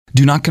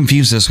Do not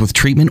confuse this with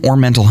treatment or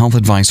mental health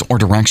advice or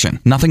direction.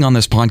 Nothing on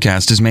this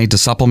podcast is made to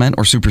supplement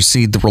or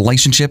supersede the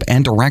relationship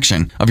and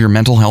direction of your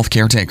mental health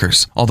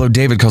caretakers. Although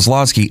David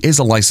Kozlowski is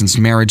a licensed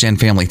marriage and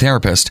family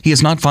therapist, he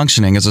is not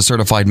functioning as a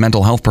certified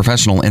mental health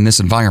professional in this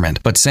environment,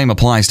 but same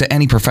applies to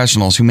any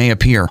professionals who may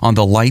appear on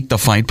the Light the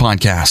Fight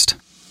podcast.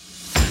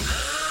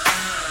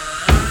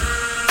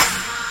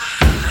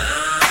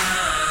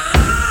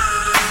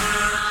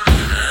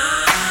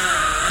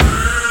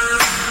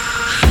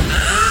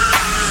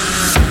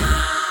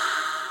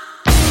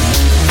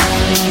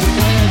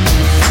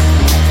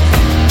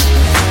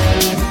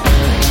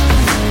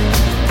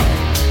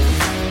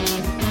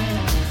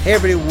 Hey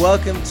everybody,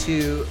 welcome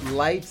to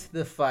Light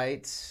the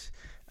Fight.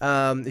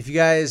 If you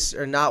guys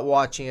are not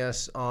watching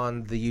us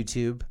on the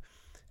YouTube,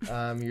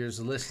 you're just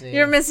listening.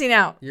 You're missing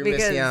out. You're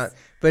missing out.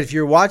 But if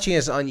you're watching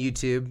us on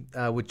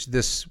YouTube, which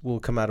this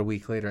will come out a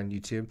week later on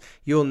YouTube,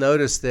 you'll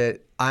notice that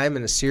I'm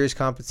in a serious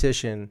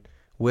competition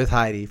with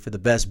Heidi for the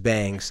best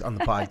bangs on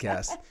the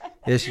podcast.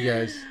 Yes, you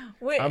guys.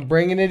 Wait, I'm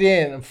bringing it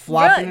in. I'm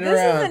flopping it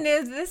around.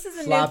 This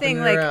is a new thing.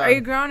 Like, are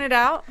you growing it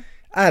out?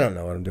 I don't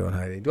know what I'm doing,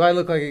 Heidi. Do I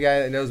look like a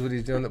guy that knows what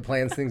he's doing, that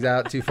plans things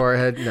out too far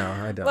ahead? No,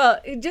 I don't. Well,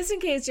 just in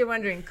case you're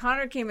wondering,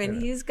 Connor came in. Yeah.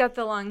 He's got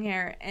the long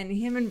hair, and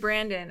him and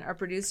Brandon, our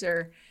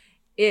producer,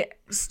 it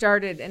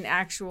started an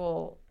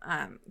actual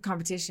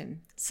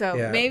competition.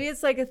 So maybe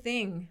it's like a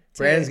thing.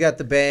 Brandon's got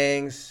the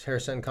bangs. Her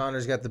son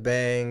Connor's got the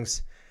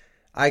bangs.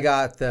 I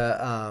got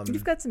the...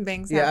 You've got some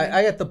bangs. Yeah,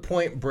 I got the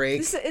Point Break.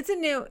 It's a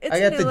new... I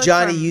got the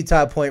Johnny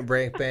Utah Point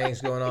Break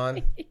bangs going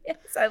on. Yes,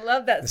 I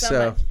love that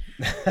so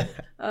much.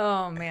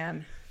 Oh,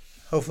 man.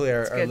 Hopefully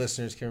our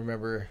listeners can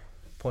remember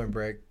Point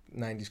Break,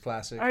 90s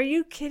classic. Are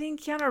you kidding?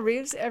 Keanu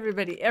Reeves?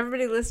 Everybody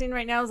listening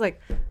right now is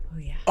like, oh,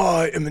 yeah.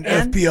 I am an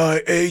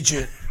FBI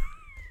agent.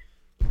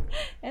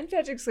 And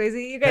Patrick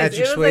Swayze. You guys,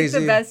 it was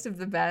like the best of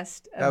the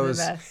best of the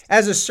best.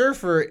 As a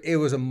surfer, it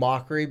was a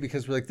mockery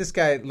because we're like, this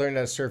guy learned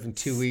how to surf in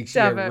 2 weeks.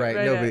 Right.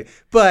 Nobody.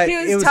 But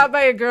he was taught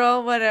by a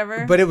girl,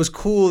 whatever. But it was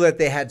cool that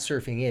they had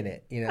surfing in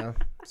it, you know?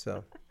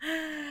 So...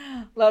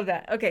 Love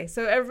that. Okay,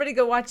 so everybody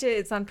go watch it.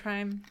 It's on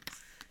Prime.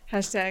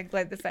 Hashtag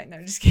Light the Fight. No,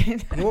 I'm just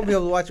kidding. You won't be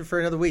able to watch it for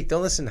another week.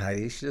 Don't listen to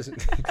Heidi. She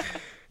doesn't.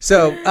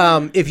 So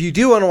if you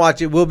do want to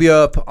watch it, we'll be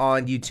up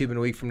on YouTube in a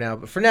week from now.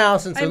 But for now,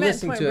 since they're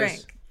listening to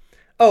us.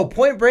 Oh,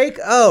 Point Break?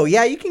 Oh,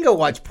 yeah, you can go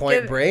watch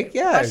Point Break.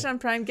 Yeah. Watch it on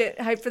Prime. Get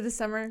hyped for the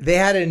summer. They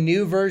had a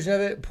new version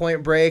of it,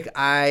 Point Break.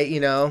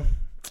 A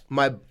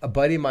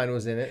buddy of mine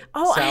was in it.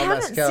 Oh, Sal I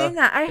haven't seen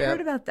that. I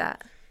heard about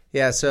that.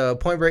 Yeah, so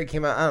Point Break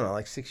came out, I don't know,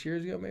 like 6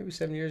 years ago, maybe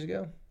 7 years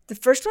ago. The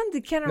first one? The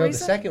Keanu Reeves? No, the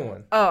second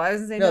one. Oh, I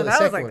was saying, that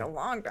was like a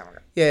long time ago.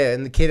 Yeah,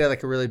 and the kid had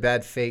like a really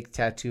bad fake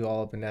tattoo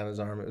all up and down his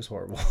arm. It was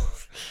horrible.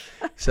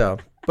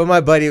 But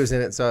my buddy was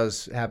in it, so I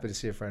was happy to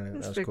see a friend in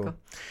it. That was cool. All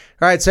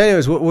right, so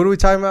anyways, what are we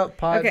talking about?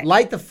 Okay.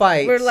 Light the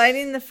Fight. We're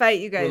lighting the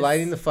fight, you guys. We're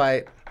lighting the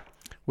fight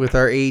with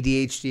our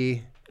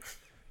ADHD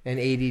and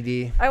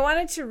ADD. I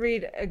wanted to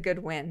read a good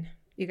win,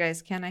 you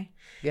guys. Can I?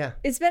 Yeah.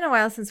 It's been a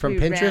while since we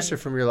ran. From Pinterest or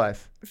from your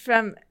life?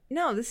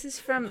 No, this is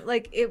from,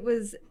 like, it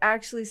was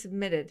actually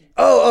submitted.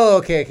 Oh,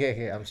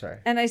 okay. I'm sorry.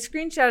 And I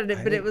screenshotted it,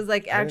 but it was,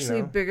 like,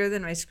 actually bigger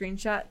than my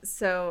screenshot.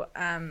 So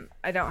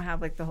I don't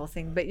have, like, the whole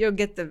thing. But you'll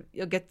get the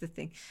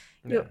thing.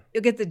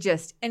 You'll get the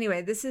gist.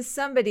 Anyway, this is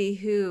somebody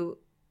who,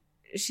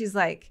 she's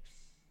like,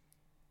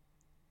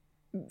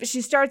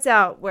 she starts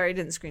out where I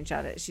didn't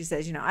screenshot it. She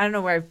says, I don't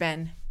know where I've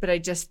been, but I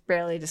just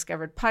barely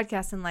discovered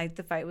podcasts, and Light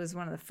the Fight was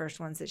one of the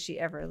first ones that she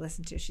ever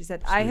listened to. She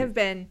said, I have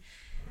been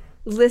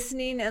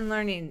listening and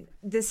learning.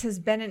 This has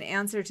been an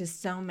answer to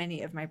so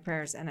many of my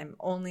prayers, and I'm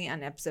only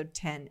on episode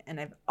 10, and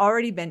I've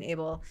already been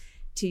able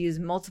to use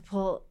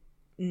multiple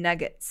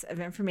nuggets of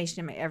information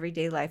in my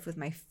everyday life with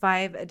my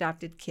 5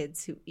 adopted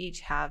kids who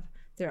each have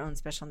their own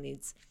special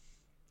needs.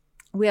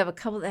 We have a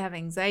couple that have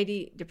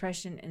anxiety,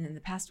 depression, and in the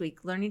past week,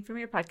 learning from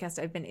your podcast,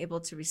 I've been able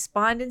to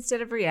respond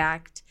instead of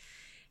react,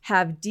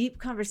 have deep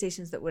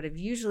conversations that would have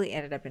usually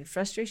ended up in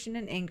frustration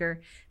and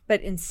anger, but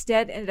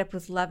instead ended up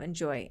with love and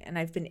joy. And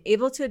I've been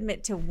able to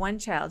admit to one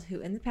child who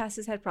in the past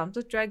has had problems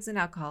with drugs and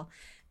alcohol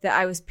that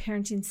I was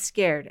parenting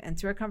scared. And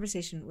through our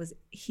conversation,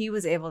 he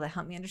was able to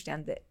help me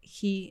understand that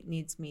he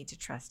needs me to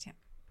trust him.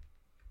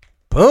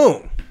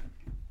 Boom.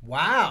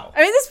 Wow.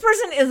 I mean, this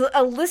person is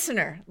a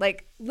listener,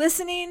 like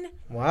listening.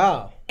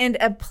 Wow. And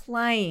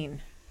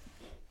applying.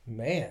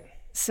 Man.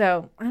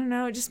 So, I don't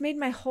know. It just made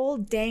my whole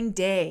dang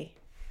day.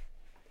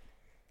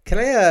 Can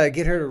I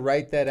get her to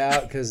write that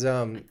out? Because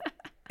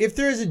if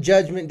there is a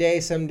judgment day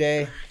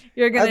someday,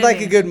 I'd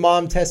like a good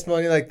mom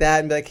testimony like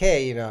that and be like,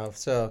 hey,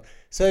 so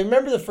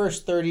remember the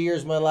first 30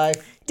 years of my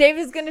life? Dave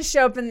is going to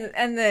show up and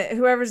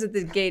whoever's at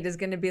the gate is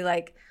going to be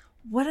like,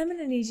 what I'm going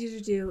to need you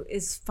to do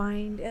is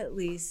find at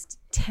least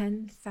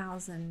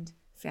 10,000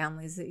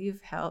 families that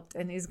you've helped.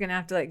 And he's going to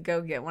have to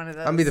go get one of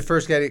those. I'll be the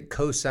first guy to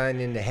co-sign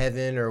into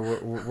heaven or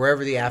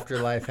wherever the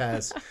afterlife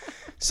has.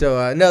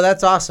 So, no,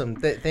 that's awesome.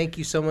 Thank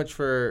you so much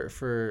for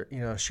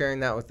sharing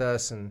that with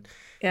us. And,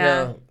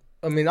 I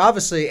mean,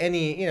 obviously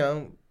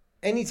anytime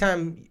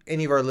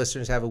any of our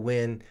listeners have a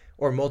win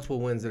or multiple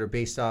wins that are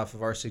based off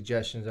of our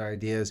suggestions, our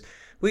ideas,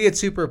 we get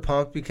super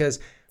pumped because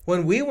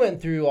when we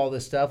went through all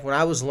this stuff, when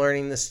I was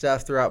learning this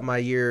stuff throughout my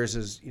years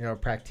as, a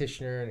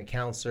practitioner and a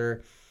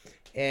counselor,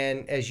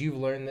 and as you've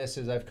learned this,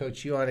 as I've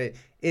coached you on it,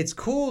 it's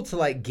cool to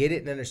like get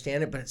it and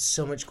understand it, but it's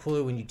so much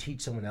cooler when you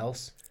teach someone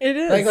else. It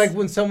is. Like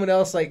when someone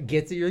else like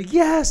gets it, you're like,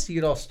 yes, you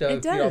get all stoked,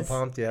 It does. you get all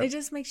pumped. Yeah. It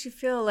just makes you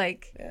feel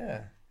like,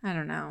 I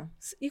don't know.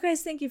 You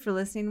guys, thank you for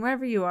listening.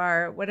 Wherever you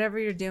are, whatever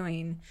you're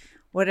doing,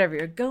 whatever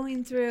you're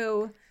going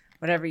through,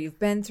 whatever you've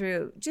been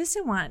through,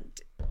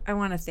 I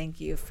want to thank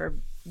you for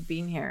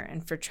being here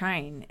and for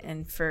trying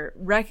and for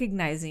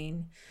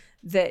recognizing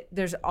that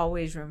there's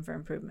always room for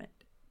improvement.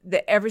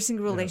 That every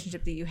single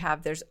relationship that you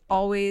have, there's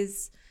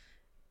always,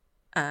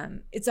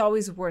 it's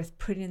always worth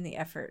putting in the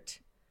effort,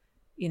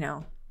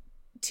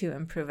 to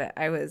improve it.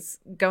 I was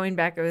going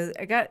back.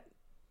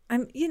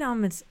 I'm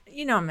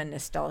a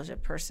nostalgia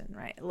person,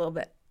 right? A little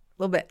bit.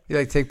 You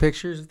like to take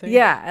pictures of things?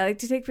 Yeah, I like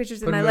to take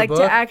pictures, and I like to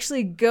book?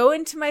 actually go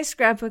into my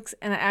scrapbooks,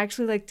 and I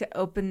actually like to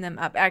open them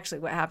up. Actually,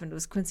 what happened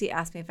was Quincy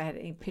asked me if I had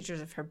any pictures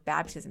of her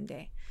baptism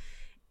day,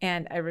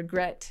 and I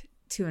regret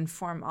to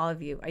inform all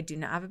of you, I do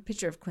not have a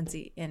picture of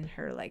Quincy in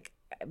her like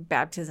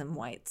baptism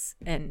whites,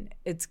 and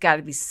it's got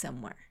to be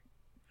somewhere.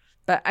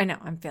 But I know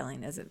I'm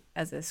failing as a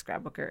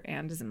scrapbooker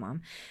and as a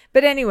mom.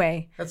 But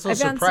anyway, that's so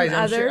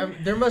surprising.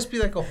 There must be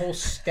like a whole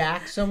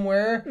stack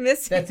somewhere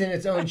that's in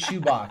its own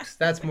shoebox.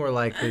 That's more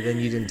likely than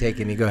you didn't take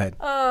any. Go ahead.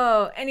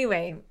 Oh,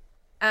 anyway,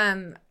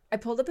 I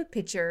pulled up a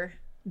picture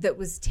that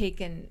was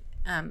taken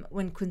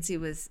when Quincy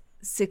was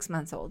 6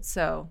 months old.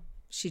 So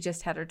she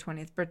just had her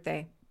 20th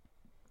birthday.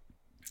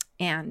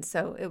 And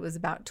so it was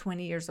about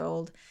 20 years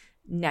old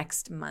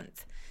next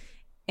month.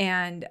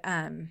 And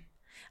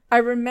I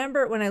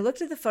remember when I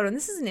looked at the photo, and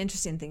this is an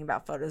interesting thing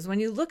about photos.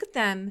 When you look at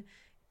them,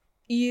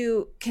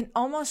 you can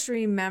almost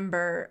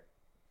remember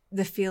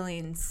the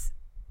feelings,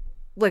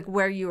 like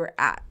where you were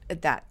at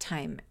that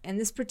time. And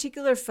this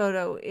particular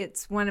photo,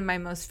 it's one of my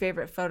most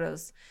favorite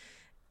photos,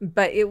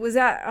 but it was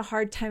at a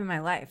hard time in my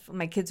life.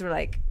 My kids were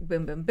like,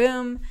 boom, boom,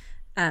 boom.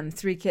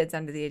 3 kids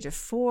under the age of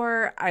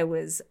 4. I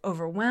was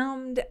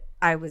overwhelmed.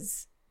 I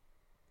was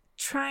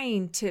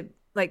trying to,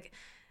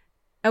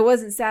 I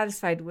wasn't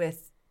satisfied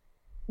with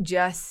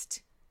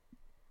just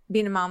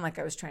being a mom. Like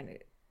I was trying to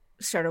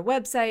start a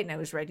website, and I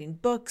was writing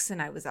books,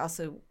 and I was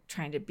also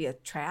trying to be a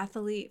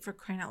triathlete, for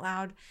crying out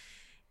loud.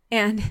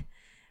 And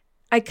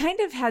I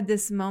kind of had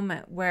this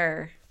moment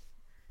where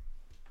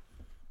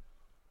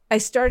I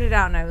started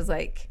out and I was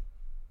like,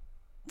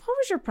 what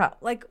was your problem?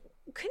 Like,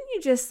 couldn't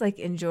you just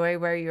enjoy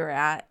where you're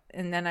at?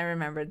 And then I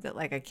remembered that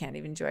I can't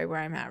even enjoy where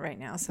I'm at right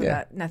now. So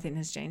that nothing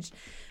has changed.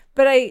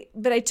 But I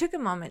took a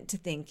moment to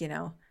think,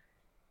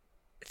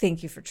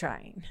 thank you for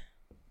trying.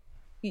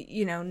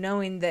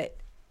 Knowing that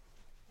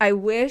I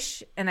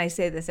wish, and I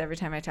say this every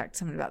time I talk to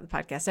someone about the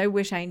podcast, I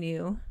wish I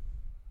knew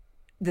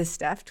this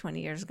stuff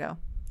 20 years ago.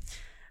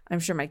 I'm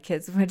sure my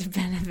kids would have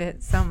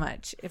benefited so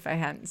much if I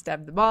hadn't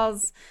stabbed the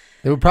balls.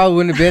 There probably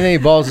wouldn't have been any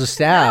balls to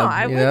stab. No,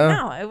 I wouldn't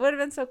know. It would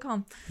have been so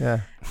calm. Yeah.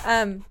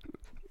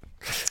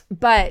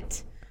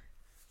 But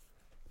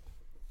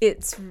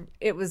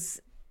it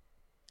was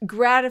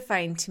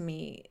gratifying to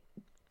me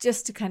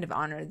just to kind of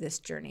honor this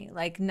journey.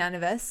 Like, none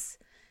of us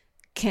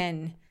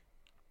can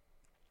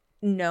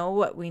know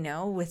what we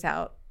know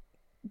without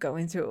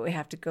going through what we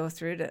have to go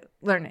through to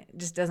learn it. It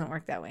just doesn't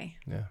work that way.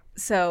 Yeah.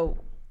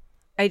 So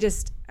I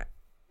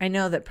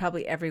know that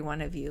probably every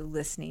one of you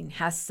listening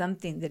has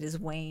something that is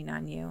weighing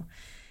on you.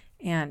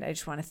 And I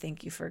just want to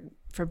thank you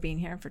for being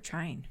here and for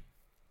trying,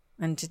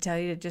 and to tell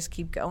you to just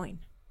keep going.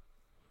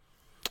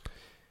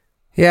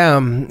 Yeah.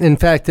 In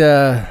fact,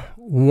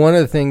 one of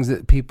the things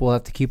that people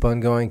have to keep on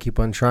going, keep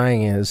on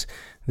trying is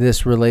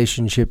this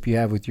relationship you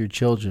have with your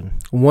children.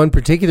 One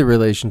particular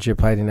relationship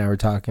Heidi and I were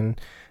talking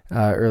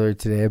earlier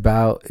today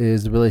about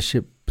is the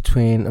relationship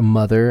between a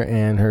mother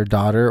and her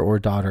daughter, or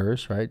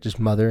daughters, right? Just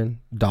mother and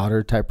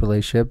daughter type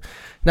relationship.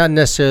 Not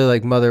necessarily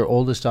like mother,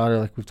 oldest daughter,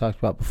 like we've talked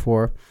about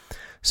before.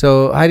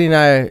 So Heidi and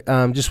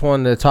I just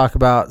wanted to talk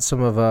about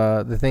some of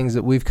the things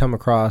that we've come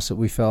across that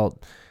we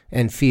felt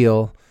and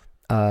feel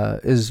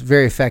is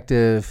very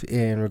effective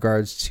in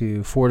regards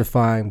to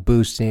fortifying,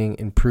 boosting,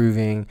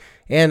 improving,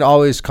 and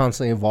always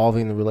constantly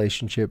evolving the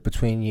relationship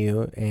between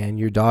you and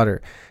your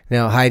daughter.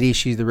 Now, Heidi,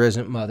 she's the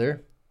resident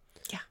mother.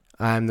 Yeah.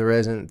 I'm the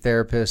resident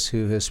therapist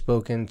who has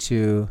spoken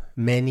to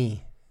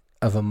many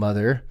of a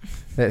mother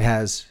that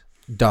has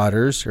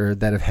daughters, or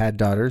that have had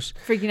daughters.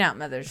 Freaking out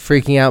mothers.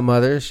 Freaking out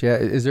mothers. Yeah.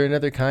 Is there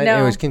another kind? No,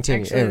 Anyways,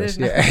 continue. Actually, Anyways,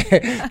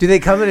 yeah. Do they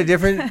come in a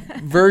different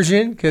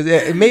version? Because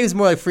maybe it's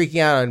more like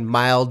freaking out on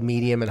mild,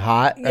 medium, and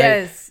hot. Right?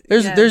 Yes.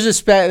 There's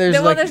there's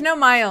no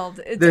mild.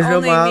 It's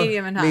only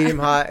medium and hot. Medium,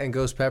 hot, and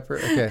ghost pepper.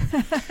 Okay.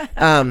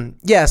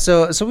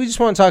 So we just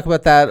want to talk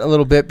about that a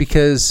little bit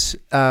because,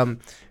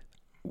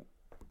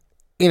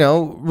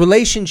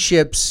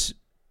 relationships.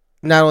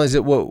 Not only is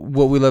it what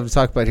we love to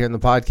talk about here in the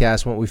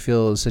podcast, what we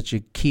feel is such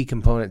a key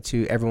component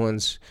to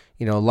everyone's,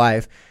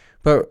 life,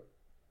 but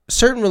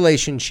certain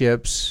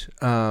relationships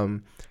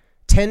tend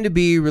to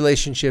be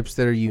relationships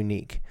that are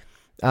unique.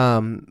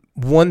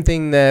 One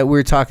thing that we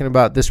were talking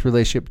about this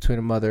relationship between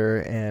a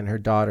mother and her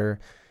daughter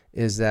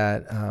is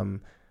that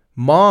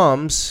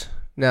moms,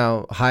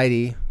 now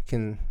Heidi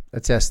can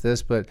attest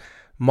this, but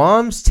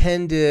moms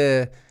tend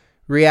to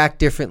react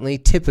differently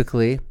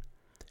typically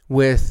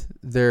with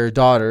their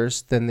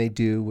daughters than they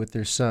do with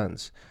their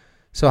sons.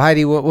 So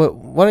Heidi, why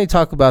don't you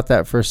talk about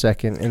that for a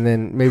second, and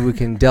then maybe we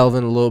can delve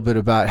in a little bit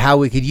about how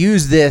we could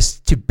use this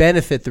to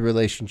benefit the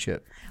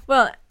relationship.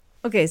 Well,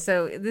 okay,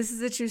 so this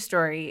is a true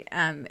story.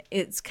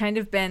 It's kind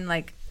of been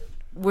like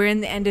we're in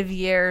the end of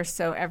year,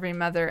 so every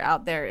mother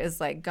out there is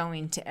like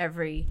going to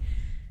every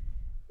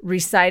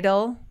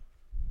recital,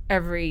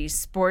 every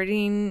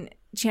sporting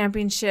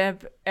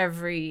championship,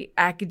 every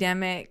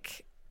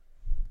academic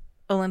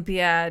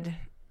Olympiad,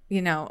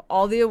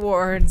 all the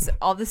awards,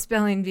 all the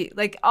spelling bee,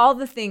 like all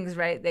the things,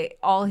 right? They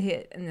all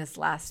hit in this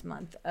last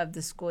month of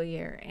the school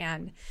year.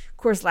 And of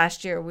course,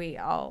 last year we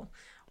all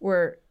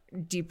were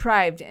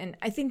deprived. And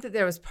I think that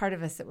there was part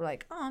of us that were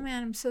like, oh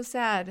man, I'm so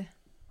sad.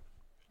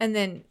 And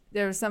then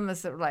there were some of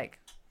us that were like,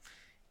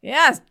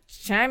 yeah,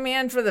 chime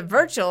in for the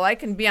virtual. I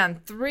can be on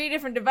 3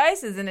 different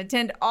devices and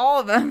attend all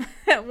of them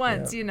at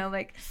once,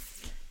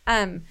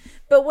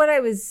 but what I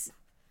was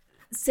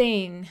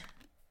saying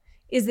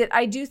is that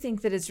I do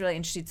think that it's really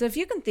interesting. So if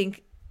you can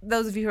think,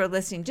 those of you who are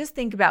listening, just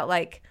think about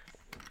like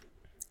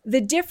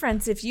the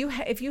difference if you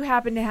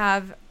happen to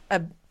have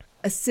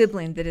a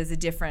sibling that is a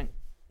different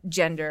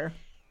gender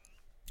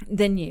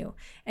than you,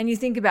 and you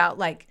think about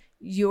like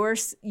you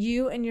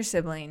and your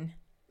sibling,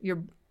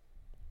 your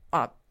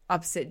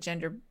opposite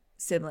gender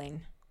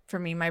sibling, for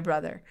me, my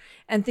brother,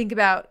 and think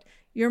about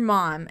your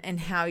mom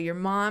and how your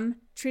mom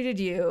treated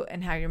you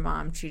and how your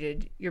mom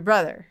treated your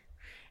brother,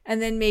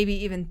 and then maybe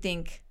even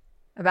think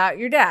about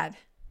your dad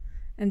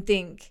and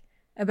think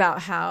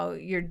about how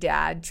your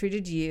dad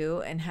treated you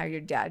and how your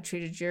dad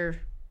treated your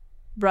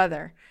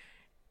brother.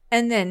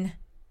 And then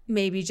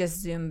maybe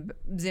just zoom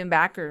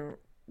back or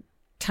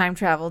time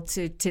travel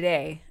to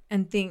today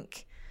and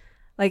think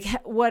like,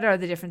 what are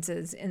the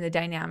differences in the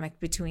dynamic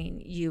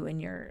between you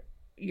and your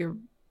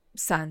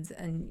sons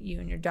and you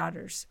and your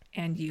daughters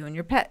and you and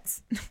your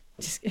pets?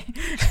 Just kidding.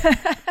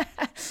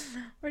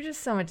 We're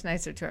just so much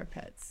nicer to our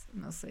pets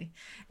mostly.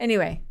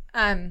 Anyway,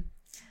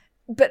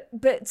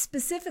 But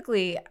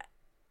specifically,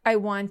 I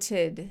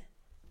wanted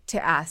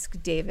to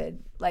ask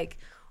David, like,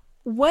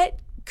 what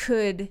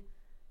could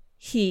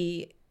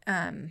he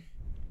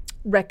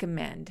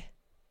recommend?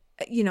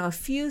 A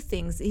few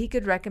things that he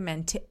could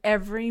recommend to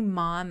every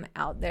mom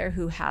out there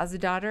who has a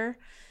daughter.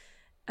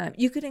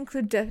 You could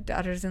include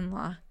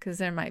daughters-in-law, because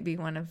there might be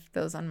one of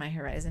those on my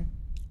horizon.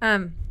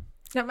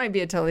 That might be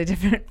a totally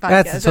different podcast.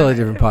 That's a totally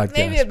different podcast.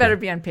 Maybe it better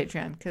be on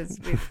Patreon, because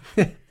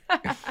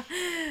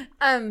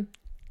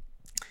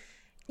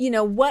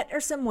what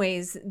are some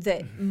ways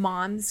that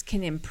moms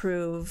can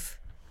improve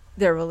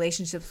their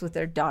relationships with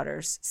their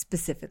daughters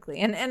specifically?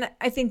 And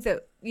I think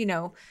that,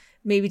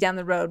 maybe down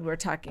the road we're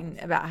talking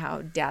about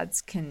how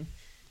dads can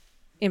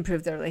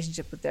improve their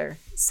relationship with their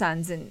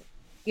sons and,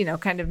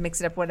 kind of mix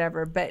it up,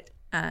 whatever. But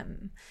I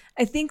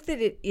think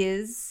that it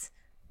is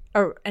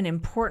an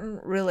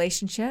important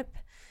relationship.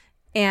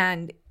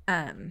 And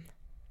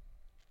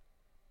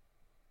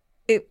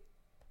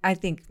I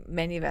think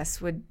many of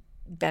us would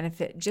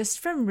benefit just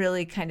from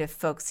really kind of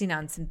focusing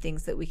on some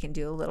things that we can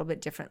do a little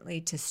bit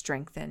differently to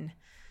strengthen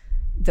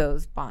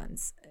those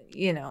bonds,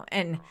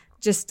 and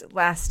just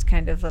last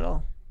kind of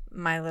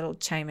my little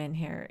chime in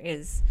here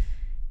is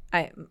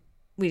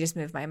we just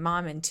moved my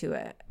mom into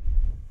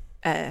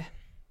a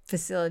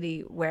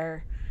facility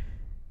where,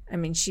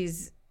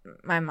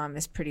 my mom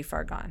is pretty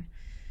far gone.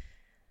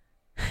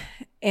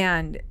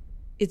 And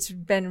it's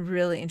been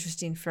really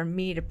interesting for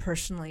me to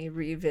personally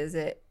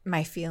revisit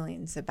my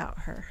feelings about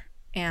her.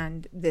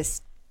 And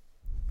this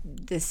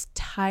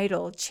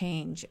tidal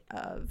change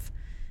of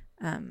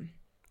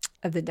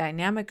the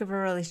dynamic of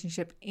our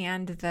relationship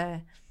and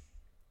the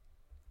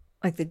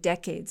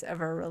decades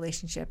of our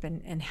relationship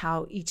and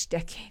how each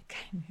decade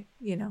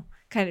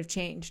kind of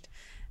changed.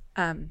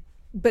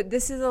 But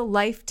this is a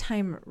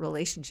lifetime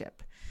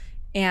relationship.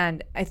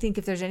 And I think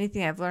if there's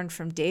anything I've learned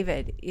from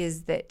David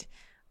is that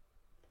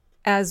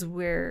as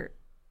we're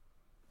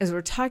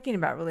talking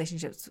about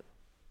relationships,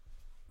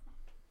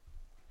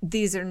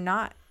 these are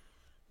not,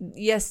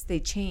 yes,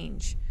 they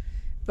change,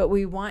 but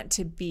we want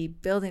to be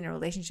building a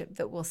relationship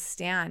that will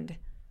stand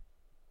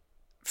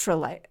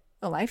for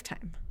a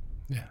lifetime.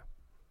 Yeah.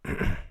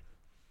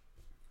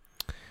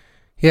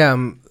 Yeah.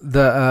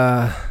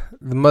 The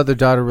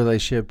mother-daughter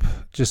relationship,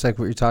 just like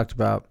what you talked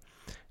about,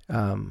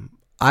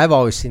 I've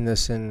always seen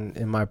this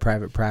in my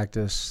private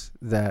practice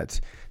that,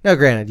 now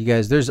granted, you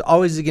guys, there's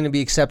always going to be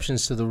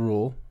exceptions to the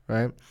rule,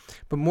 right?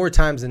 But more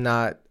times than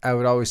not, I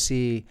would always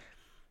see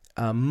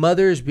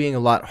mothers being a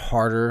lot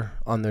harder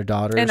on their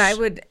daughters. And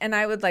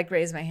I would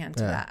raise my hand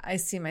to that. I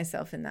see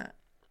myself in that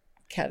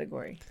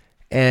category.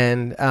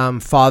 And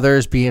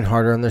fathers being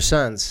harder on their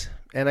sons.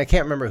 And I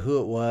can't remember who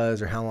it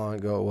was or how long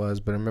ago it was,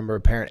 but I remember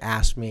a parent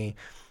asked me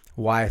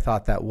why I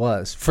thought that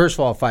was. First of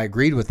all, if I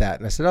agreed with that.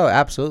 And I said, oh,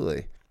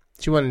 absolutely.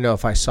 She wanted to know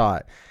if I saw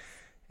it.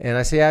 And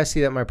I say, yeah, I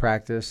see that in my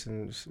practice.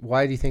 And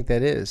why do you think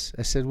that is?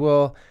 I said,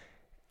 well,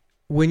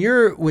 when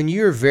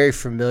you're very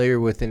familiar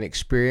with an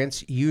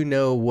experience, you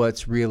know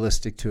what's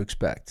realistic to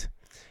expect.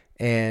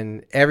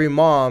 And every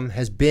mom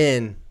has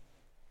been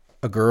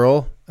a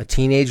girl, a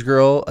teenage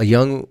girl, a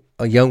young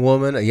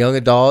woman, a young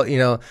adult.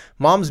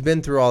 Mom's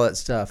been through all that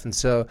stuff. And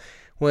so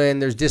when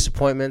there's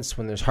disappointments,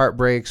 when there's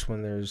heartbreaks,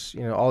 when there's,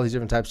 all these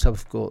different types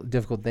of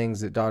difficult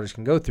things that daughters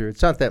can go through,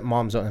 it's not that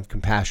moms don't have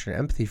compassion or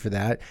empathy for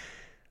that.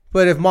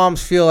 But if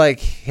moms feel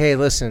like, hey,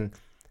 listen,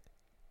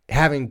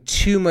 having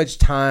too much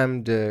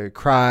time to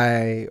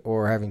cry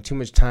or having too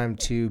much time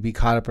to be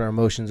caught up in our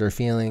emotions or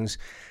feelings,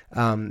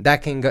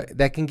 that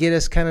can get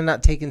us kind of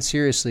not taken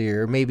seriously.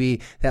 Or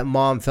maybe that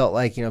mom felt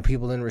like,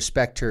 people didn't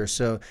respect her.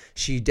 So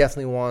she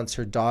definitely wants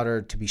her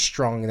daughter to be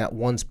strong in that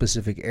one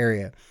specific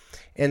area.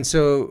 And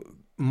so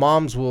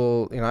moms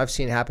will, I've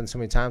seen it happen so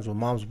many times where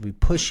moms will be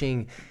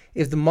pushing.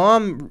 If the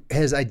mom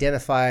has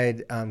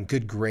identified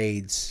good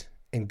grades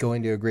and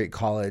going to a great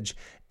college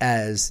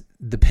as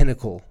the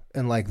pinnacle,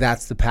 and like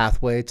that's the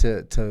pathway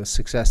to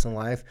success in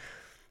life,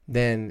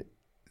 then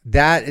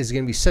that is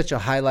going to be such a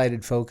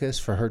highlighted focus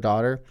for her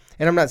daughter.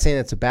 And I'm not saying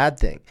that's a bad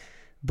thing,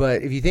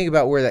 but if you think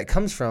about where that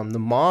comes from, the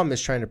mom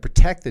is trying to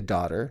protect the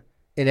daughter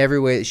in every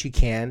way that she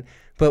can.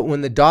 But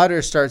when the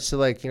daughter starts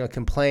to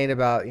complain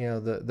about,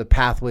 the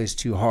pathway's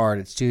too hard,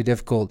 it's too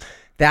difficult,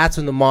 that's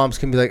when the moms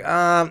can be like,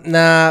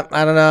 nah,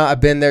 I don't know.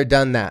 I've been there,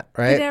 done that,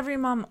 right? But every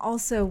mom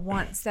also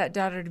wants that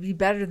daughter to be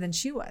better than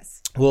she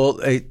was. Well,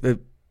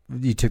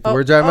 you took the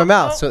words out of my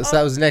mouth, so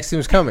that was the next thing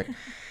was coming.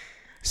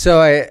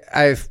 So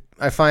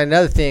I find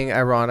another thing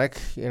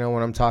ironic,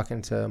 when I'm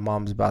talking to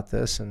moms about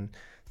this, and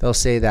they'll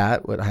say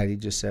that, what Heidi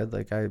just said,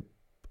 like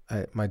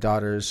my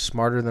daughter is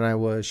smarter than I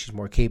was. She's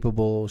more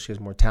capable. She has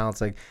more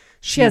talents. Like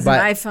she has an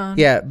iPhone.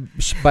 Yeah,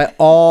 by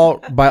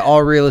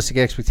all realistic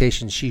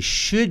expectations, she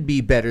should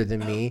be better than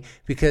me,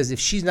 because if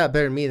she's not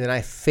better than me, then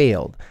I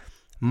failed.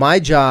 My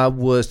job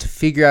was to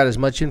figure out as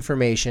much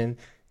information,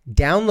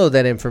 download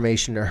that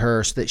information to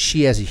her so that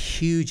she has a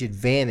huge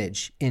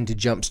advantage into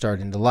jumpstart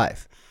into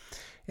life.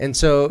 And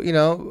so,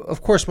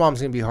 of course,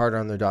 mom's going to be harder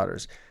on their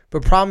daughters.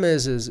 But problem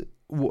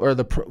one of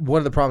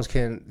the problems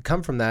can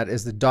come from that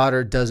is the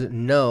daughter doesn't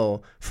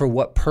know for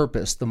what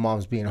purpose the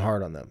mom's being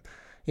hard on them.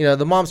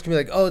 The moms can be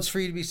like, oh, it's for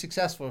you to be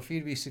successful, or for you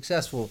to be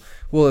successful.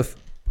 Well, if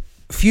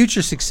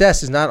future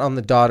success is not on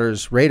the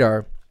daughter's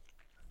radar,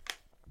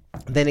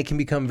 then it can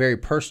become very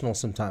personal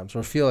sometimes,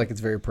 or feel like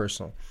it's very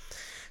personal.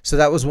 So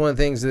that was one of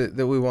the things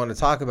that we wanted to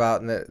talk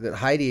about, and that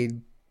Heidi,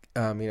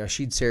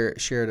 she'd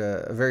shared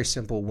a very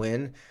simple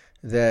win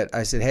that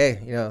I said,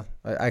 hey,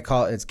 I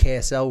call it's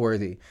KSL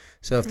worthy.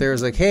 So if there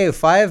was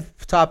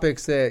 5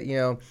 topics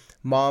that,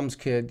 moms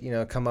could,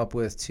 come up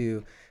with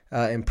to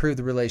improve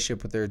the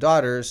relationship with their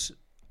daughters,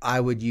 I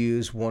would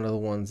use one of the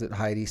ones that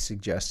Heidi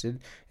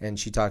suggested and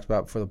she talked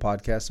about for the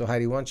podcast. So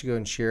Heidi, why don't you go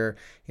and share,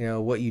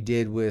 what you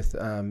did with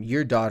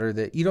your daughter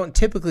that you don't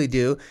typically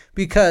do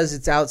because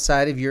it's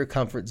outside of your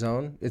comfort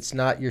zone. It's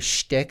not your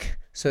shtick,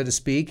 so to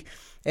speak.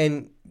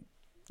 And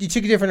you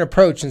took a different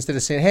approach instead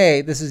of saying,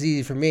 hey, this is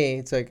easy for me.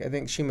 It's like, I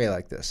think she may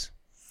like this.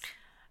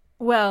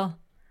 Well,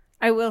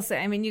 I will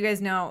say, you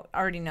guys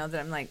already know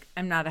that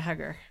I'm not a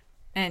hugger.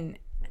 And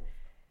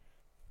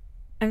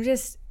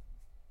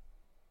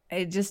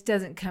it just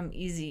doesn't come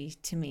easy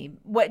to me.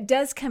 What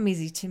does come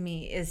easy to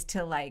me is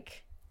to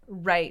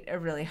write a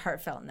really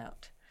heartfelt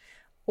note,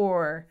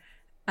 or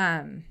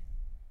on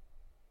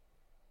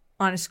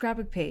a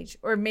scrapbook page,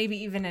 or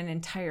maybe even an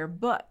entire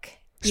book.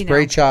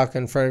 Spray chalk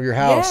in front of your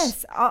house.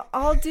 Yes,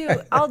 I'll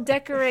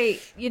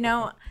decorate,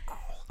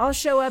 I'll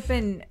show up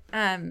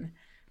and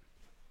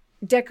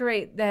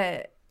decorate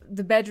the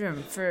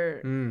bedroom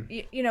for,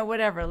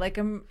 whatever.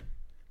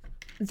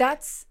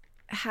 That's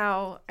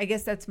how, I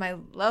guess that's my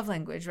love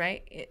language,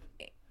 right?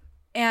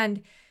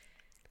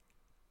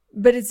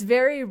 But it's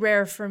very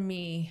rare for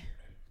me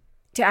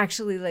to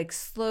actually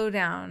slow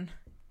down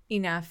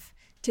enough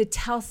to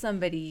tell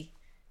somebody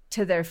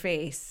to their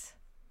face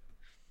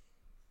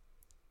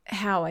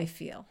how I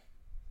feel.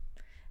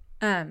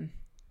 I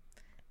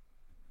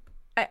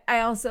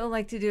also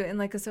like to do it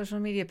in a social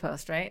media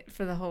post, right?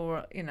 For the whole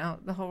world,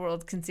 the whole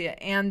world can see it,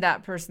 and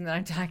that person that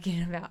I'm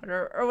talking about,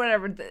 or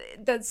whatever.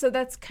 So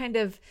that's kind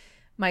of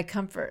my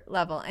comfort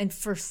level. And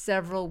for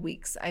several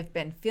weeks, I've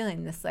been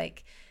feeling this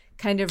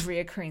kind of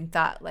reoccurring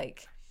thought,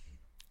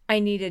 I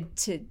needed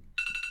to.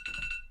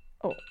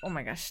 Oh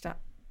my gosh! Stop,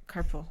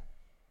 carpool.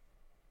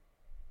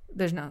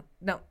 There's no.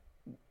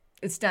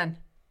 It's done.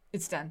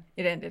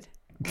 It ended.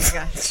 Oh my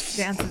gosh,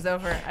 dance is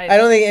over. I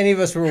don't think any of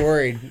us were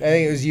worried. I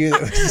think it was you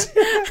that was.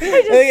 I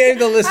think any of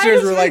the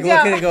listeners were looking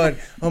and going,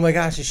 "Oh my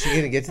gosh, is she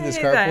going to get to this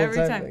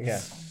carpool time?" Yeah.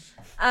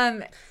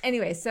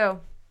 Anyway, so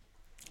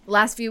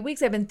last few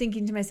weeks I've been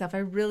thinking to myself, I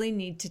really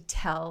need to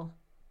tell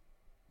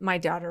my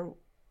daughter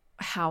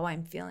how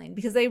I'm feeling,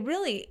 because I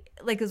really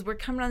as we're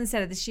coming on the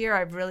set of this year,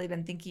 I've really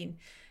been thinking,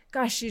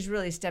 gosh, she's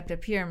really stepped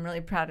up here. I'm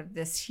really proud of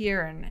this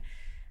here, and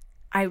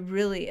I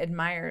really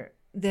admire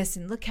this,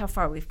 and look how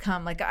far we've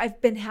come.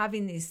 I've been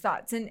having these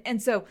thoughts, and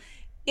so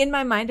in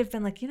my mind, I've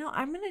been like,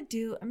 I'm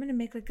going to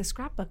make like a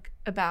scrapbook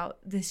about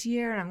this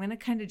year. And I'm going to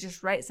kind of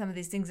just write some of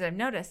these things that I've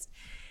noticed.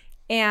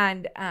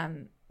 And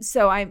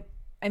so I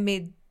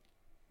made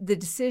the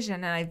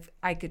decision, and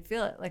I could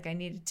feel it. Like I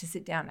needed to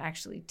sit down and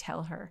actually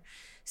tell her.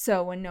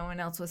 So when no one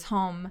else was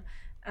home,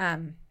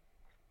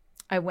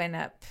 I went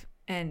up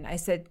and I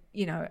said,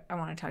 I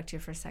want to talk to you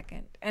for a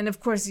second. And of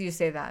course you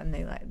say that and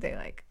they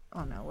like,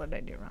 oh no, what did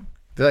I do wrong?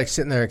 They're like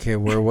sitting there, okay,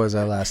 where was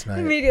I last night?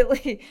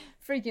 Immediately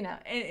freaking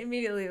out and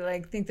immediately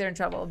like think they're in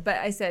trouble. But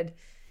I said,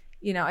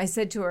 I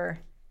said to her,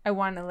 I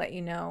want to let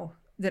you know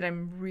that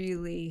I'm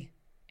really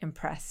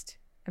impressed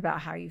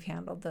about how you've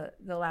handled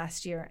the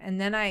last year.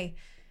 And then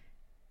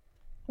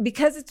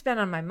because it's been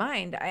on my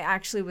mind, I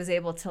actually was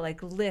able to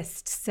like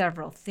list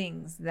several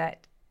things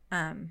that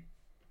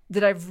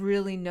I've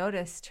really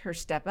noticed her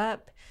step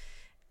up,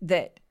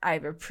 that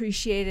I've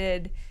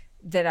appreciated,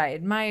 that I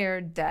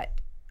admired,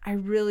 that I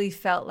really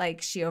felt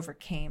like she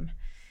overcame.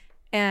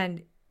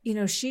 And,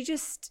 she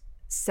just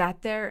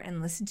sat there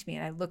and listened to me,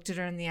 and I looked at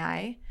her in the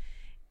eye,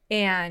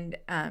 and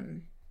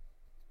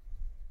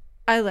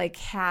I like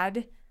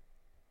had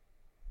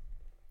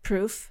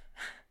proof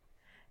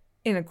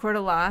in a court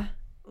of law,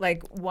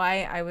 like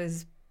why I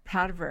was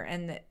proud of her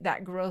and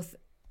that growth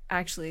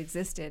actually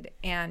existed.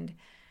 And,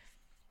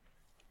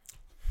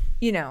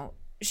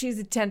 she's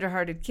a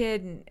tenderhearted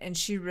kid, and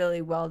she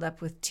really welled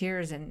up with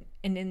tears. And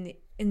in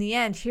the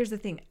end, here's the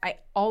thing. I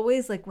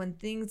always, like, when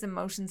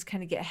emotions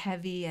kind of get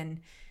heavy,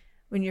 and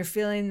when you're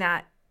feeling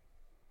that,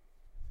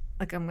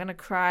 like, I'm going to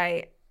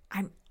cry,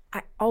 I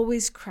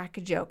always crack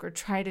a joke or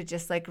try to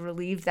just like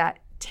relieve that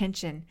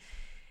tension.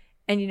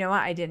 And you know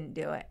what? I didn't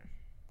do it.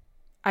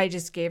 I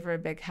just gave her a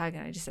big hug,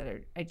 and I just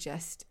said,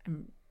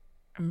 I'm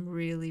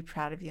really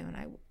proud of you,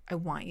 and I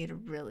want you to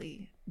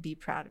really be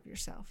proud of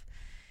yourself.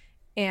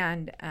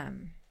 And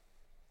then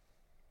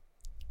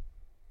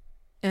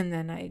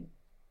I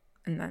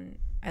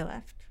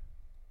left.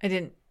 I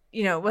didn't,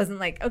 it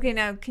wasn't like, okay,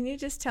 now can you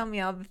just tell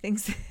me all the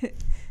things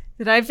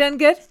that I've done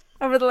good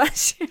over the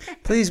last year?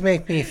 Please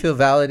make me feel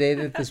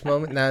validated at this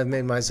moment. Now I've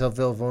made myself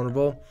feel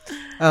vulnerable.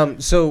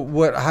 So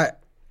what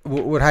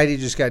Heidi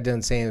just got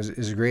done saying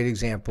is a great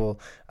example.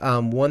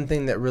 One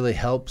thing that really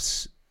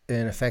helps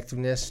in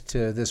effectiveness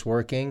to this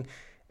working,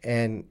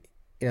 and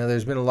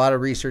there's been a lot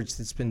of research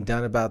that's been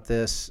done about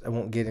this. I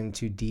won't get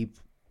into deep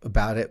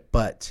about it,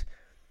 but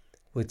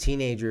with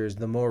teenagers,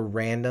 the more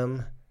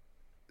random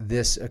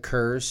this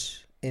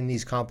occurs in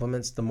these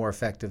compliments, the more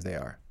effective they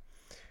are.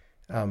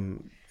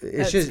 It's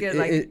That's just good.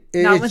 Like,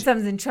 not when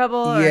someone's in trouble,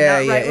 or not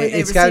right when they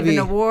receive an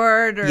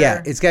award. Or...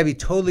 Yeah, it's got to be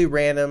totally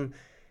random.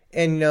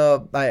 And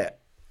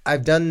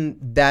I've done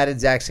that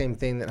exact same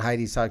thing that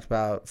Heidi's talked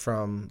about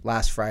from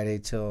last Friday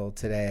till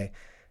today,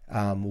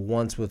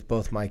 once with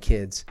both my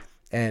kids.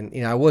 And,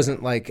 I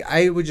wasn't like,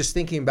 I was just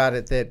thinking about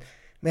it that,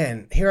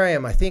 man, here I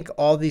am. I think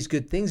all these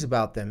good things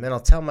about them, and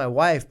I'll tell my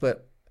wife,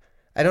 but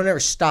I don't ever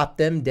stop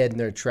them dead in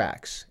their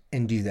tracks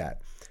and do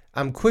that.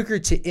 I'm quicker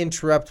to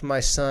interrupt my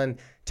son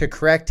to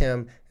correct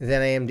him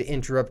than I am to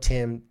interrupt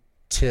him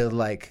to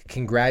like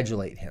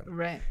congratulate him.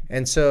 Right.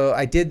 And so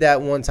I did that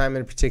one time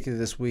in particular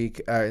this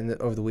week,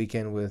 over the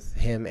weekend with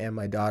him and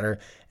my daughter,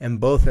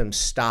 and both of them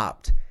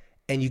stopped.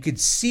 And you could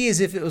see as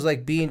if it was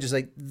like being just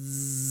like,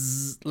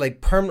 zzz, like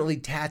permanently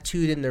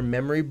tattooed in their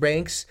memory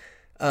banks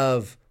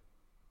of,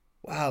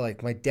 wow,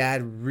 like my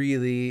dad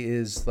really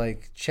is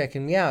like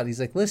checking me out. He's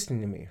like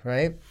listening to me,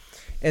 right?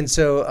 And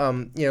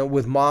so,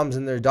 with moms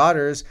and their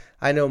daughters,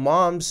 I know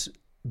moms,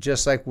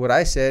 just like what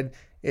I said,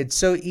 it's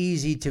so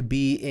easy to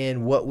be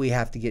in what we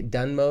have to get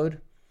done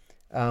mode,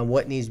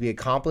 what needs to be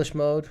accomplished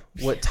mode,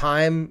 what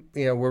time,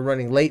 we're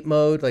running late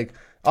mode. Like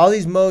all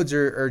these modes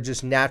are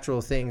just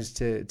natural things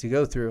to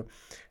go through.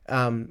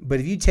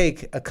 But if you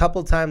take a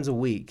couple times a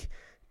week,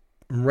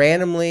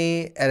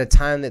 randomly at a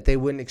time that they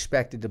wouldn't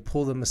expect it, to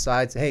pull them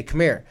aside, say, hey, come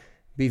here,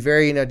 be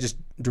very, just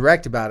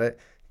direct about it.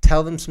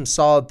 Tell them some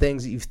solid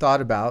things that you've thought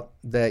about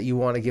that you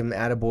want to give them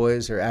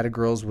attaboys or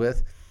attagirls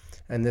with.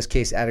 In this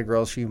case,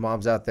 attagirls for you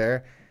moms out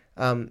there.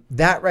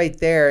 That right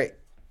there,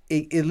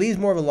 it leaves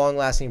more of a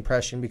long-lasting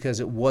impression because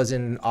it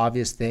wasn't an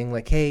obvious thing.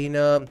 Like, hey,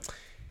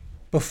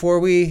 before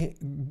we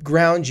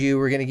ground you,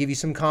 we're going to give you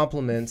some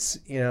compliments,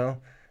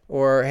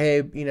 or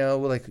hey,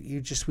 like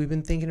we've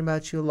been thinking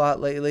about you a lot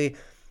lately.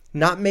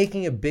 Not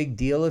making a big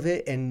deal of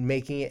it and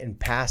making it in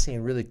passing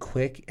and really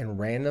quick and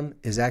random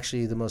is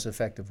actually the most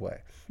effective way.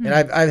 Mm-hmm.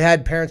 And I've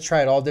had parents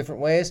try it all different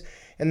ways.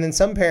 And then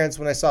some parents,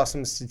 when I saw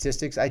some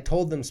statistics, I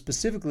told them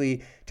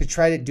specifically to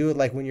try to do it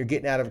like when you're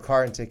getting out of a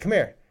car and say, come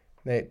here.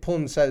 And they pull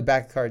them aside the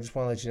back of the car. I just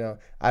want to let you know,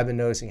 I've been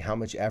noticing how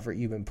much effort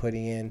you've been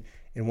putting in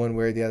one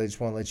way or the other. Just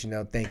want to let you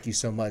know, thank you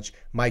so much.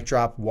 Mic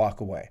drop,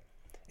 walk away.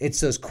 It's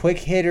those quick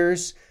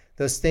hitters,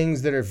 those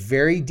things that are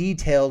very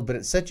detailed, but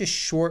it's such a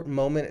short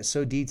moment. It's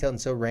so detailed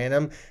and so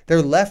random.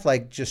 They're left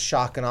like just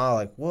shock and awe,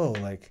 like, whoa,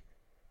 like,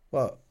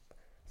 well,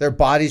 their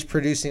body's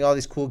producing all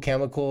these cool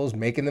chemicals,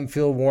 making them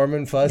feel warm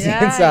and fuzzy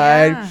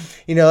inside,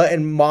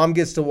 and mom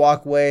gets to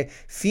walk away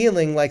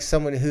feeling like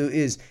someone who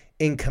is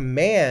in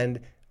command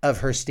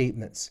of her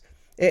statements.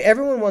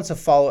 Everyone wants to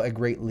follow a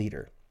great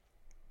leader.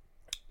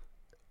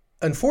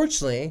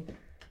 Unfortunately,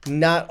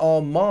 not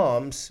all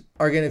moms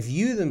are going to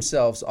view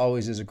themselves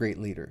always as a great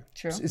leader.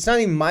 True. It's not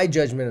even my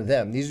judgment of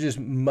them. These are just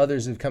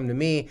mothers who've come to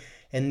me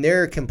and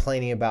they're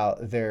complaining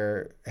about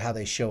how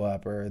they show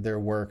up or their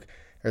work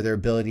or their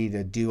ability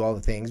to do all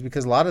the things,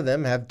 because a lot of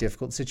them have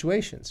difficult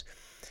situations.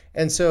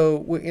 And so,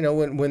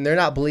 when they're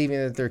not believing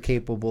that they're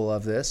capable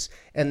of this,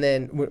 and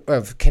then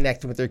of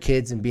connecting with their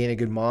kids and being a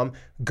good mom,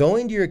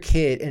 going to your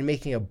kid and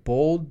making a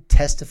bold,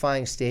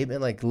 testifying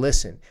statement like,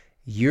 listen,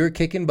 you're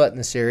kicking butt in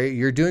this area.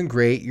 You're doing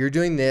great. You're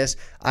doing this.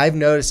 I've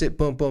noticed it.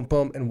 Boom, boom,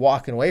 boom. And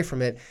walking away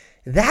from it.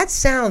 That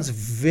sounds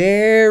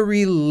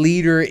very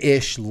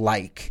leader-ish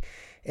like.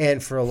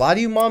 And for a lot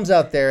of you moms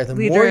out there,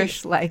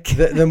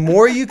 the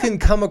more you can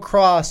come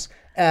across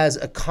as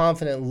a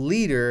confident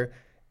leader,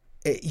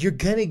 you're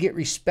going to get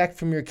respect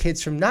from your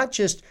kids, from not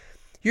just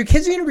your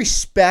kids are going to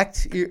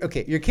respect.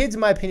 Your kids,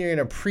 in my opinion, are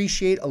going to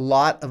appreciate a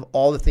lot of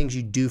all the things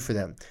you do for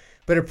them.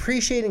 But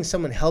appreciating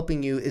someone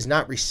helping you is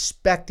not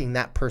respecting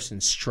that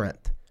person's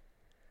strength.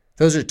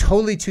 Those are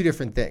totally two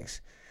different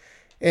things.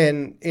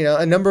 And,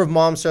 a number of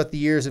moms throughout the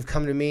years have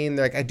come to me and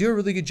they're like, I do a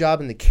really good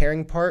job in the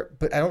caring part,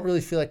 but I don't really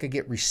feel like I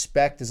get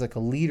respect as like a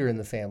leader in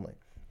the family.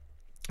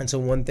 And so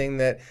one thing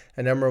that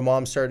a number of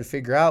moms started to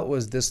figure out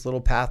was this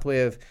little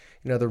pathway of,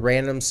 the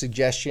random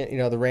suggestion,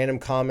 the random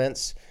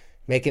comments,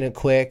 making it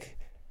quick,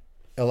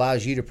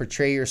 allows you to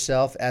portray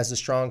yourself as the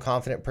strong,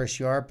 confident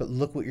person you are, but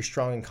look what you're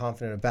strong and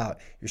confident about.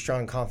 You're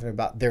strong and confident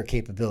about their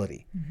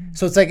capability. Mm-hmm.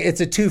 So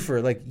it's a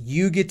twofer. Like,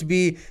 you get to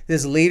be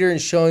this leader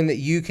and showing that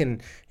you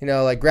can,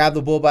 grab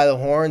the bull by the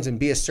horns and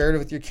be assertive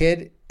with your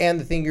kid. And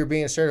the thing you're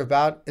being assertive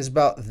about is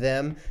about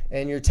them,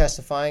 and you're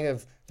testifying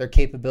of their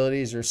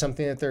capabilities or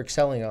something that they're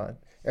excelling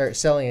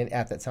in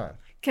at that time.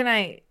 Go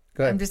ahead.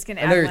 I'm just going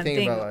to add one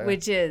thing,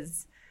 which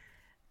is,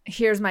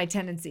 here's my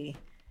tendency.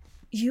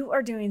 You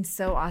are doing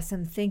so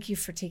awesome. Thank you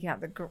for taking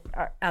out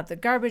the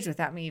garbage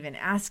without me even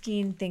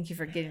asking. Thank you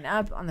for getting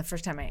up on the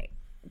first time I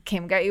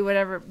came and got you,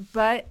 whatever.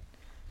 But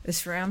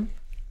this room,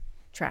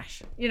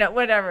 trash.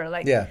 Whatever.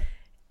 Like, yeah.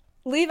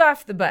 Leave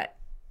off the butt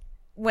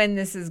when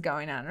this is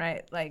going on,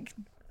 right? Like,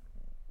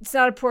 it's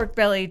not a pork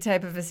belly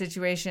type of a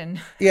situation.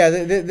 Yeah,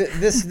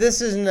 this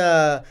isn't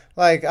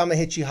like I'm gonna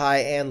hit you high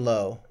and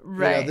low.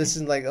 Right. This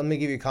is like, let me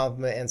give you a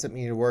compliment and something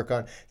you need to work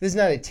on. This is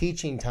not a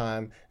teaching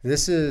time.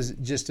 This is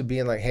just to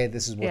being like, hey,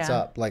 this is what's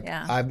up. Like,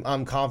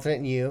 I'm confident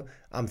in you.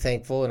 I'm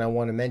thankful, and I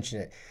want to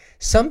mention it.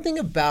 Something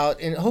about,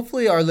 and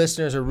hopefully our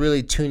listeners are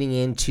really tuning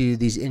into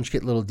these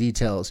intricate little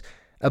details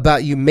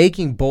about you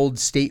making bold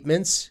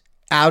statements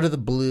out of the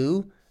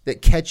blue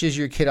that catches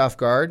your kid off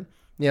guard.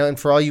 And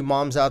for all you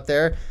moms out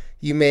there,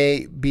 you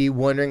may be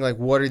wondering, like,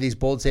 what are these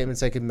bold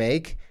statements I could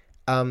make?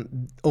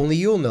 Only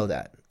you'll know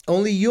that.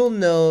 Only you'll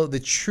know the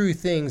true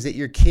things that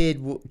your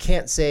kid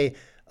can't say,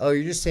 oh,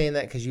 you're just saying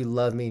that because you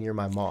love me and you're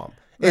my mom.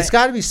 Right. It's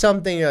got to be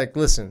something you're like,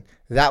 listen,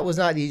 that was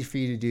not easy for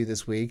you to do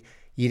this week.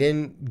 You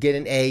didn't get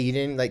an A. You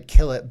didn't,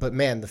 kill it. But,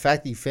 man, the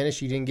fact that you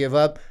finished, you didn't give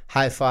up,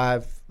 high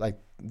five,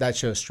 that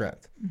shows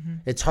strength. Mm-hmm.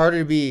 It's harder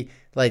to be,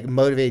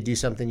 motivated to do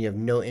something you have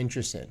no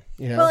interest in.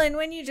 Well, and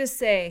when you just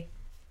say,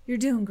 you're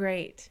doing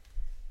great,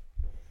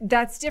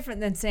 that's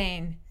different than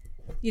saying,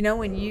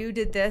 when you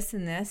did this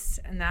and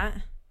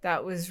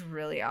that was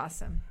really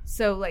awesome.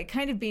 So,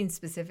 kind of being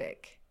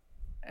specific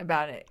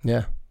about it.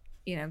 Yeah.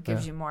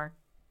 Gives you more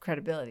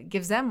credibility,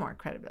 gives them more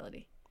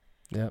credibility.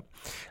 Yeah.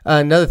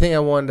 Another thing I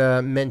wanted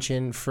to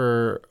mention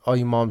for all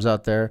you moms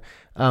out there,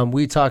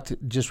 we talked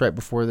just right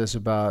before this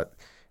about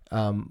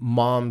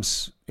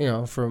moms,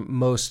 for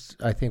most,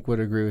 I think, would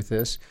agree with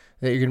this,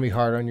 that you're going to be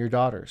hard on your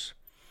daughters.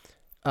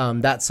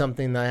 That's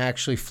something that I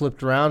actually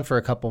flipped around for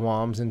a couple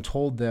moms and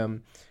told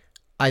them,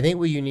 I think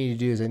what you need to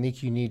do is I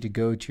think you need to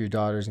go to your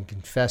daughters and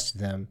confess to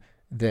them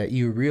that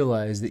you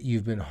realize that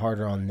you've been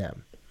harder on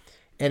them.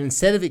 And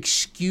instead of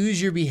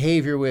excuse your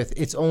behavior with,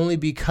 it's only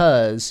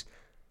because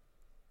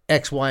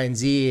X, Y, and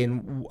Z,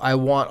 and I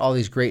want all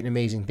these great and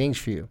amazing things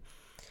for you.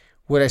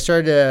 What I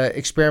started to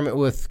experiment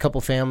with a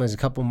couple families, a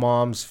couple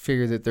moms,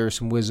 figured that there was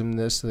some wisdom in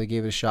this, so they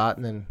gave it a shot,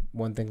 and then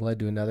one thing led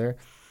to another.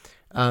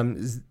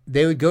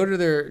 They would go to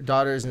their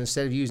daughters, and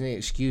instead of using the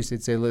excuse,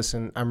 they'd say,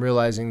 listen, I'm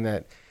realizing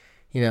that,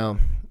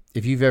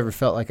 if you've ever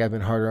felt like I've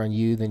been harder on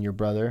you than your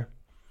brother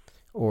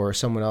or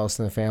someone else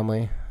in the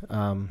family,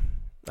 I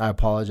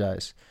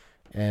apologize.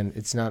 And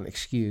it's not an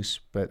excuse,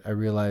 but I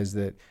realize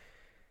that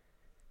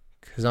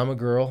because I'm a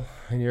girl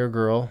and you're a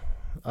girl,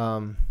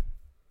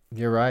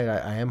 you're right.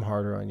 I am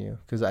harder on you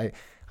because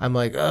I'm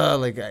like,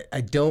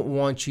 I don't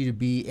want you to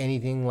be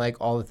anything like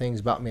all the things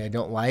about me I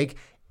don't like.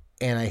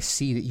 And I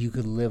see that you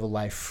could live a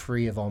life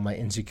free of all my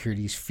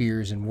insecurities,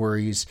 fears, and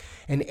worries,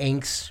 and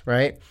angst,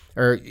 right?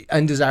 Or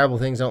undesirable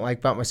things I don't like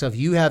about myself.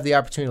 You have the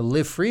opportunity to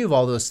live free of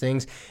all those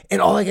things.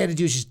 And all I got to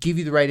do is just give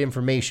you the right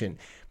information.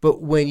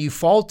 But when you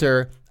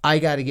falter, I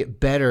got to get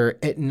better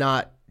at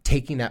not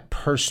taking that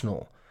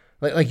personal.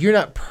 Like you're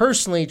not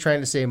personally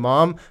trying to say,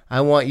 Mom, I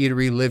want you to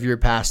relive your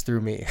past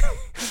through me.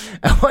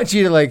 I want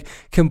you to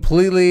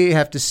completely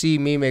have to see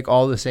me make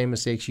all the same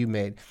mistakes you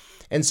made.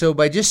 And so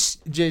by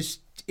just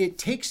it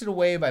takes it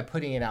away by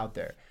putting it out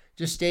there.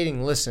 Just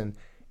stating, listen,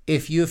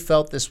 if you have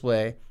felt this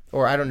way,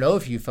 or I don't know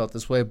if you felt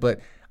this way,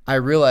 but I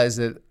realize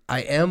that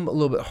I am a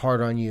little bit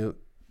hard on you,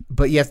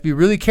 but you have to be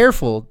really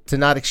careful to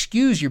not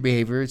excuse your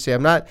behavior and say,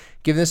 I'm not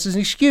giving this as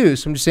an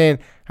excuse. I'm just saying,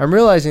 I'm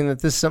realizing that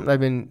this is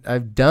something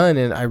I've done.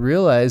 And I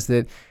realize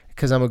that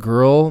because I'm a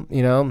girl,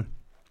 you know,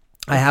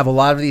 I have a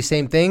lot of these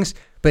same things,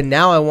 but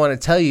now I want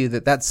to tell you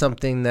that that's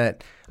something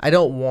that I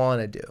don't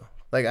want to do.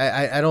 Like,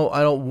 I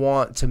don't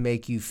want to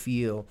make you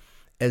feel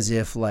as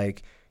if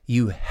like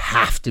you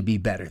have to be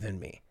better than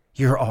me.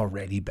 You're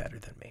already better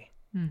than me.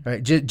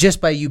 Right. Just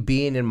by you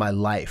being in my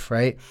life.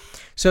 Right.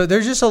 So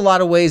there's just a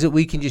lot of ways that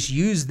we can just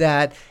use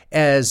that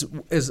as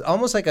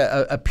almost like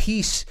a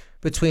piece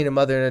between a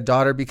mother and a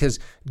daughter, because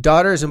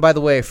daughters, and by the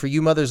way, for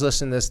you mothers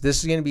listening to this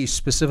is going to be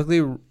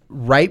specifically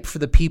ripe for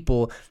the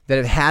people that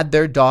have had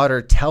their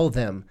daughter tell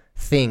them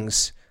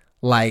things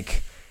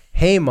like,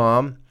 hey,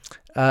 mom,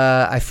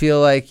 I feel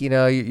like, you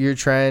know, you're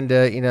trying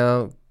to, you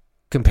know,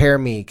 compare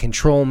me,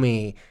 control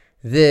me,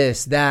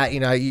 this, that, you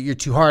know, you're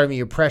too hard on me,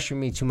 you're pressuring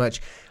me too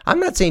much. I'm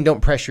not saying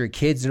don't pressure your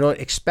kids and don't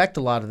expect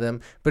a lot of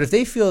them, but if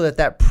they feel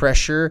that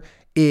pressure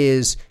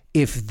is,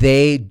 if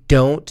they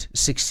don't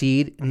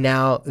succeed,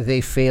 now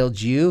they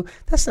failed you,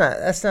 that's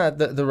not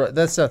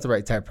the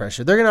right type of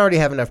pressure. They're going to already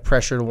have enough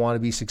pressure to want to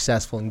be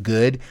successful and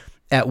good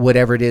at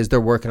whatever it is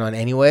they're working on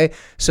anyway.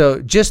 So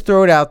just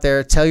throw it out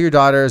there. Tell your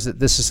daughters that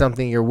this is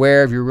something you're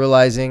aware of, you're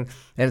realizing,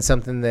 and it's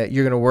something that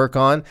you're going to work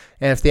on.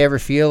 And if they ever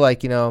feel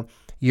like, you know,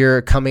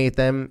 you're coming at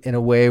them in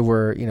a way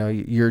where, you know,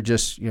 you're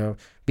just, you know,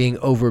 being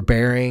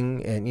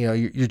overbearing and, you know,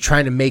 you're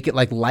trying to make it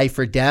like life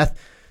or death,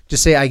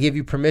 just say, I give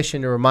you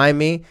permission to remind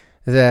me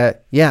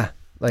that, you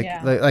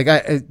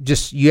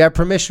have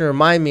permission to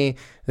remind me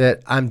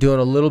that I'm doing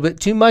a little bit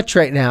too much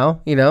right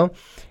now, you know.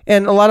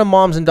 And a lot of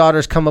moms and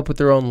daughters come up with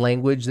their own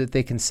language that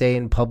they can say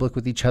in public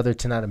with each other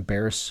to not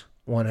embarrass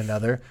one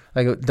another.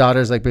 Like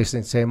daughters like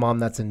basically say, Mom,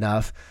 that's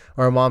enough.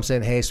 Or a mom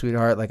saying, hey,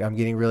 sweetheart, like I'm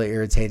getting really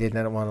irritated and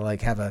I don't want to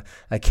like have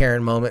a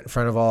Karen moment in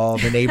front of all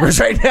the neighbors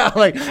right now.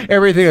 Like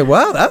everything, like,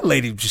 wow, that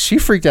lady, she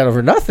freaked out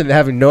over nothing,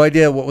 having no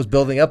idea what was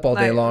building up all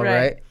day long,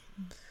 right?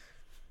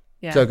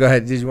 Yeah. So go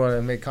ahead. Did you want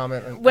to make a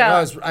comment?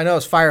 Well, I know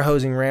it's fire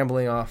hosing,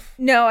 rambling off.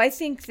 No, I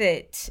think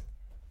that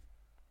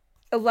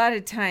a lot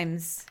of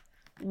times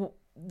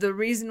the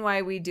reason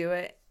why we do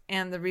it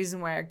and the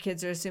reason why our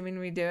kids are assuming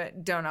we do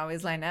it don't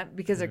always line up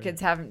because our kids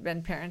haven't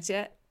been parents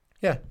yet.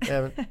 Yeah,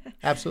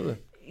 absolutely.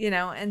 You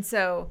know, and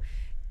so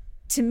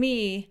to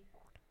me,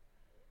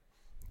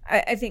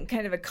 I think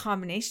kind of a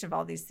combination of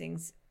all these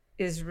things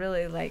is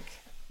really like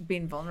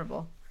being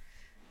vulnerable.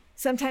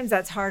 Sometimes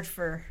that's hard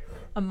for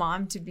a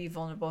mom to be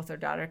vulnerable with her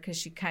daughter because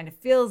she kind of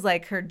feels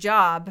like her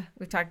job,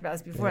 we've talked about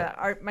this before,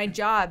 that my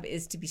job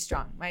is to be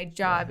strong. My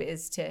job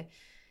is to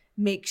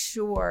make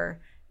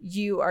sure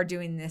you are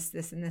doing this,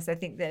 this, and this. I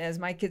think that as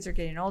my kids are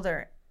getting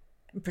older,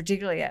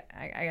 particularly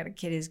I got a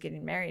kid who's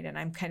getting married, and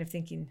I'm kind of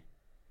thinking,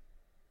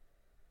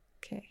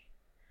 okay,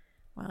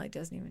 well, he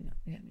doesn't even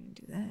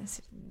do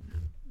this.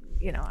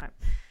 You know, I'm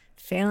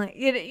failing.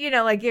 You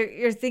know, like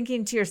you're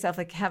thinking to yourself,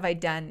 like, have I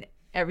done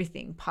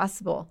everything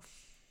possible?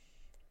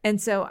 And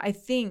so I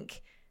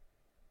think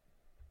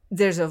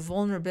there's a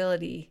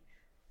vulnerability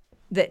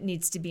that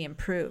needs to be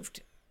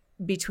improved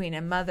between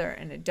a mother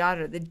and a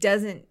daughter that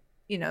doesn't,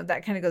 you know,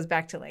 that kind of goes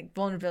back to like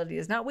vulnerability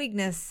is not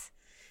weakness.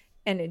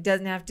 And it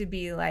doesn't have to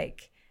be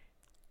like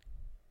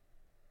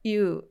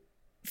you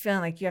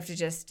feeling like you have to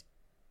just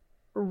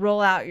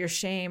roll out your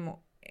shame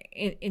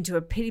into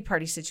a pity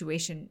party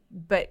situation,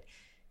 but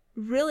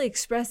really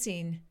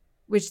expressing,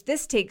 which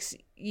this takes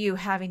you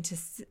having to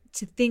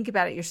think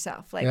about it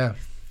yourself. Like,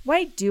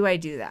 why do I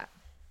do that?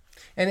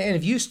 And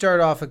if you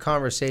start off a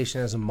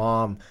conversation as a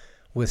mom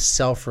with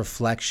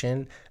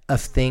self-reflection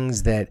of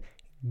things that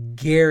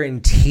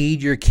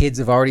guaranteed your kids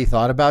have already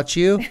thought about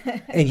you,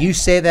 and you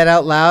say that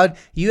out loud,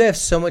 you have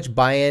so much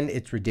buy-in,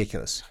 it's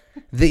ridiculous.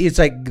 It's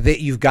like that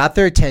you've got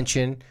their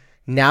attention,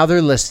 now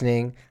they're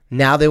listening,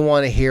 now they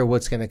want to hear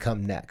what's going to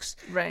come next.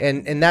 Right.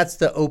 And that's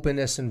the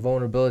openness and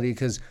vulnerability,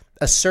 because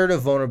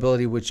assertive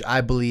vulnerability, which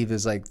I believe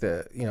is like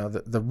the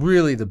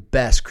really the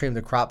best cream of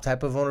the crop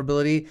type of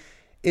vulnerability,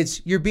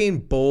 it's you're being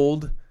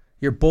bold,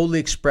 you're boldly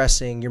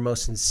expressing your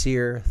most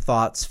sincere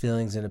thoughts,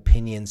 feelings, and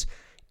opinions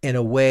in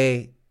a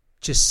way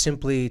just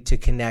simply to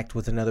connect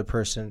with another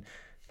person,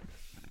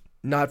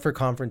 not for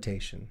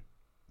confrontation,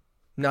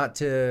 not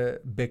to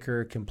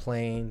bicker,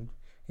 complain,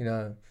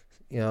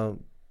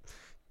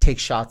 take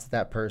shots at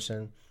that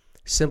person,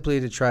 simply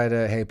to try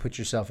to, hey, put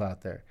yourself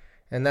out there.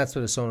 And that's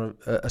what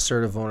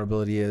assertive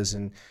vulnerability is.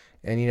 And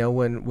you know,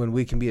 when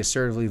we can be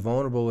assertively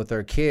vulnerable with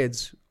our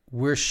kids,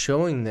 we're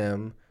showing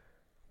them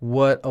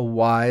what a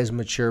wise,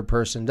 mature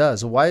person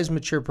does. A wise,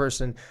 mature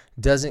person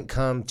doesn't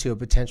come to a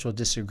potential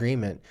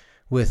disagreement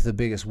with the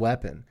biggest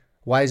weapon.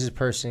 Wisest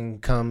person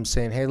comes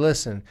saying, hey,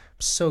 listen,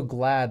 I'm so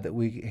glad that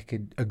we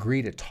could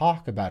agree to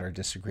talk about our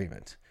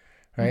disagreement,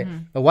 right?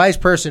 Mm-hmm. A wise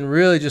person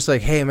really just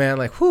like, hey, man,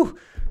 like, whew,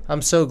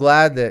 I'm so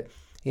glad that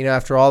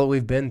after all that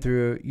we've been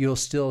through, you'll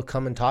still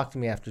come and talk to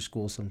me after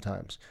school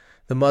sometimes.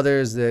 The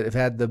mothers that have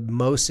had the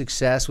most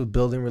success with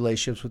building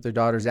relationships with their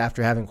daughters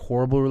after having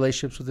horrible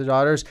relationships with their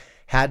daughters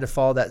had to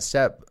follow that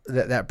step,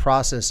 that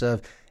process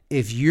of,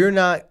 if you're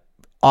not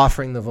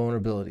offering the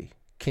vulnerability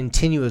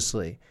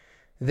continuously,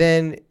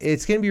 then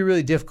it's going to be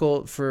really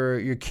difficult for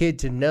your kid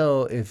to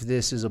know if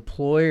this is a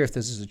ploy or if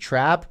this is a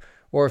trap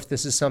or if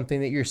this is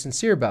something that you're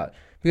sincere about.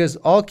 Because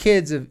all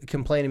kids have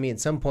complained to me at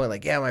some point,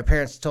 like, yeah, my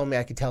parents told me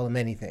I could tell them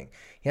anything.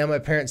 Yeah, my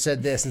parents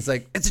said this. And it's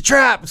like, it's a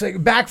trap. It's like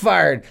it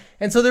backfired.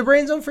 And so their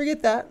brains don't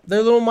forget that.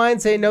 Their little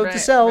minds say note to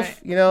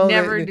self. Right.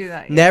 Never do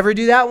that. Never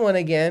do that one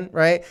again,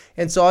 right?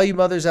 And so all you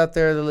mothers out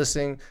there that are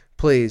listening,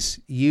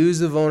 please use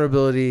the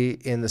vulnerability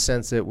in the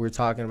sense that we're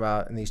talking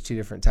about in these two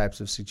different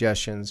types of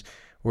suggestions,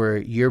 where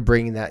you're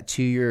bringing that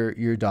to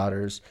your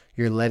daughters.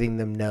 You're letting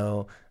them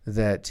know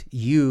that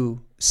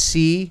you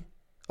see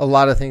a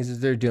lot of things that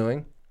they're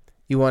doing.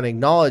 You want to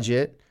acknowledge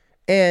it,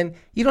 and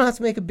you don't have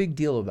to make a big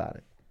deal about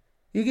it.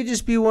 You could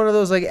just be one of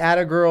those like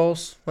atta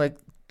girls, like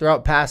they're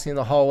out passing in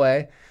the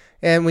hallway.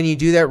 And when you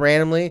do that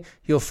randomly,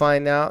 you'll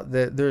find out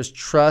that there's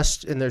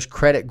trust and there's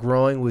credit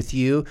growing with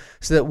you,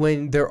 so that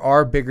when there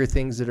are bigger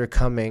things that are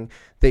coming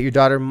that your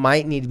daughter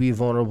might need to be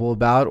vulnerable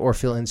about or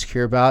feel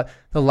insecure about,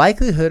 the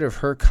likelihood of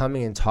her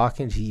coming and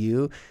talking to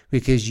you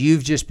because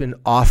you've just been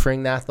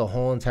offering that the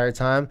whole entire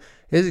time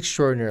is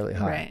extraordinarily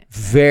high. Right.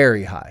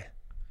 Very high.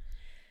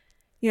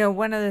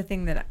 One other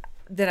thing that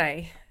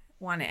I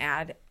want to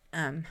add,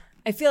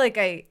 I feel like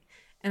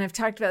and I've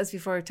talked about this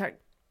before.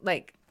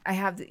 You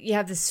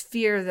have this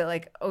fear that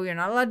like, oh, you're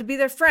not allowed to be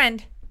their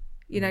friend.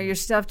 You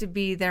still have to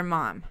be their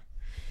mom.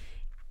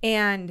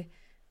 And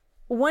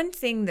one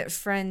thing that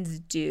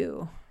friends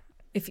do,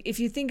 if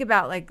you think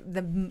about like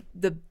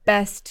the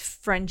best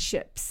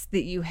friendships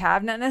that you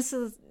have, not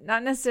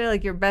necessarily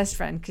like your best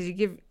friend, because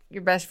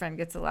your best friend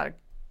gets a lot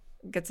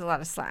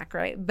of slack,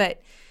 right?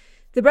 But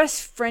the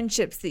best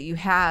friendships that you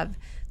have,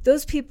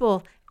 those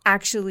people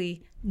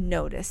actually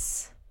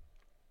notice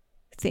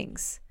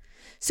things.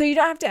 So you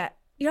don't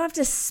have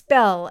to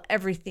spell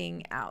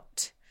everything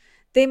out.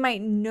 They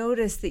might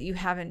notice that you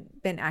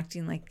haven't been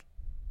acting like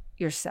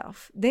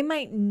yourself. They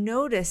might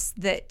notice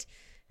that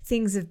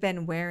things have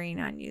been wearing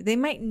on you. They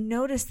might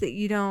notice that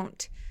you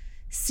don't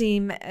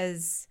seem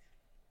as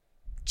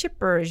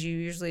chipper as you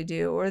usually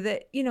do, or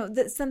that,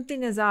 that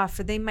something is off,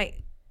 or they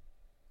might,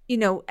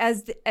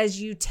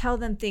 as you tell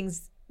them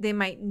things, they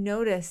might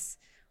notice,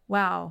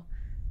 wow,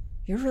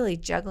 you're really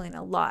juggling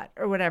a lot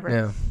or whatever.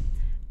 Yeah.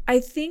 I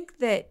think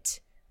that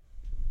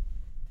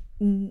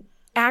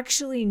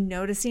actually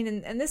noticing,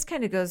 and this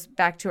kind of goes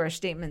back to our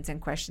statements and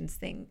questions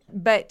thing,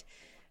 but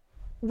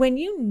when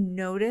you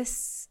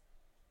notice,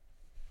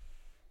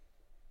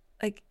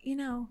 like,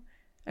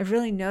 I've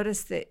really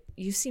noticed that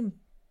you seem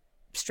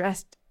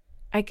stressed.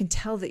 I can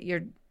tell that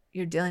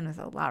you're dealing with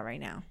a lot right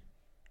now.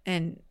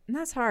 And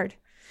that's hard.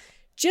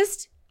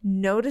 Just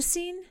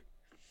noticing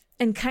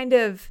and kind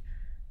of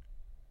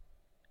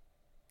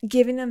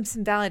giving them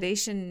some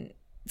validation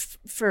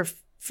for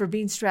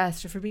being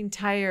stressed or for being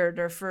tired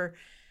or for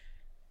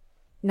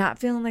not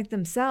feeling like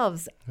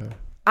themselves. Yeah.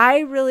 I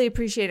really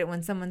appreciate it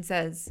when someone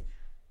says,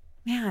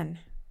 man,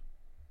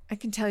 I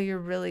can tell you're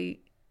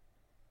really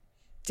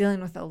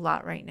dealing with a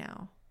lot right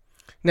now.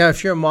 Now,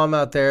 if you're a mom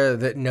out there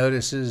that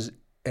notices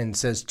and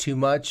says too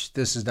much,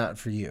 this is not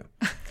for you.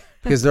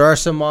 Because there are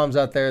some moms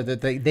out there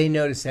that they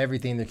notice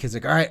everything. Their kids are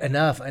like, all right,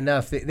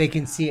 enough. They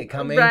can see it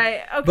coming.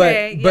 Right,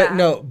 okay,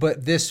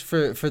 But this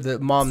for the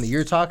mom that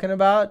you're talking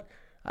about,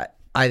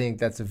 I think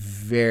that's a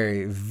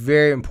very,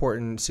 very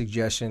important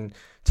suggestion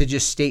to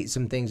just state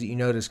some things that you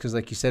notice. Because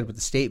like you said with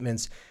the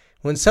statements,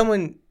 when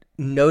someone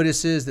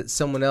notices that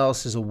someone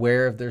else is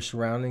aware of their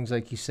surroundings,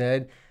 like you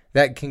said,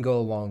 that can go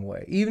a long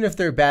way. Even if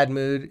they're in a bad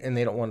mood and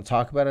they don't want to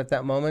talk about it at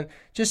that moment,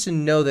 just to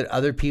know that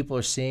other people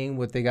are seeing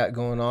what they got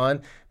going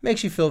on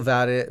makes you feel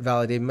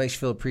validated, makes you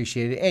feel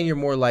appreciated, and you're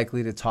more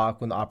likely to talk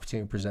when the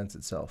opportunity presents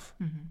itself.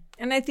 Mm-hmm.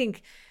 And I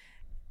think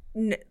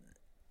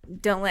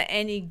don't let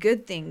any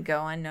good thing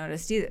go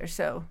unnoticed either.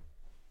 So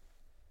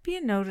be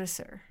a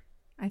noticer,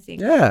 I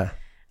think. Yeah.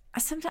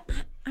 Sometimes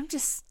I'm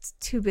just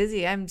too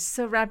busy. I'm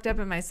so wrapped up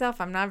in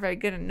myself. I'm not very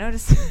good at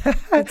noticing.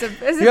 It's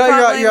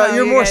a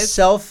you're more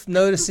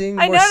self-noticing.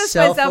 I notice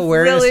myself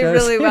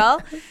really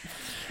well.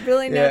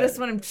 Really Yeah. notice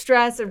when I'm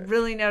stressed. I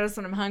really notice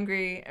when I'm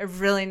hungry. I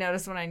really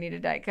notice when I need a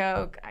Diet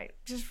Coke.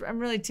 I'm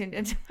really tuned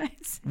into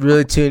myself.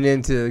 Really tuned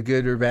into a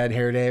good or bad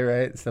hair day,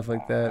 right? Stuff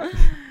like that.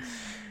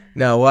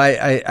 No, well,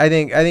 I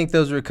think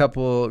those are a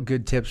couple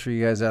good tips for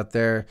you guys out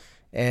there.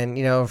 And,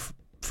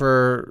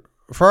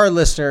 for our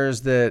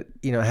listeners that,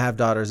 have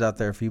daughters out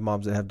there, for you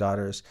moms that have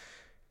daughters,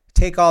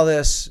 take all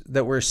this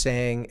that we're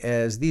saying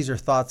as these are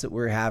thoughts that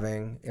we're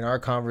having in our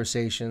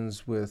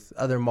conversations with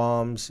other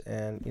moms.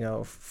 And,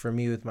 for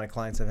me, with my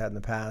clients I've had in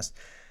the past,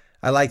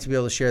 I like to be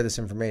able to share this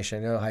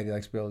information. I know Heidi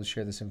likes to be able to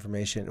share this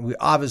information. We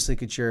obviously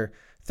could share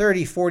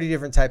 30, 40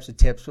 different types of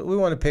tips, but we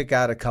want to pick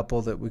out a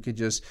couple that we could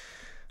just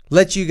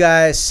let you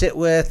guys sit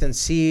with and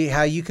see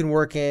how you can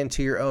work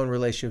into your own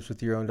relationships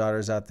with your own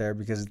daughters out there.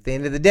 Because at the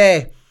end of the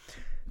day,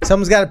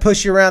 someone's got to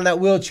push you around that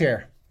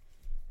wheelchair,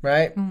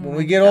 right? When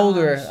we get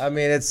older, I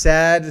mean, it's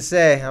sad to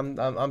say. I'm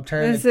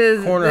turning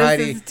the corner,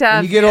 Heidi.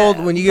 When you get old,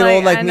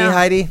 like me,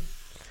 Heidi.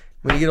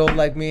 When you get old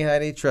like me,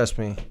 Heidi, trust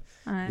me,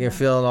 you're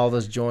feeling all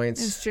those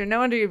joints. It's true. No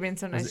wonder you're being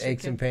so nice. Those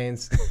aches and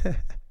pains.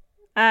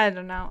 I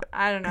don't know.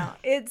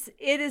 It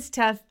is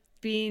tough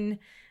being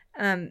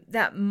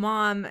that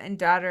mom and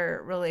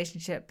daughter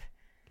relationship.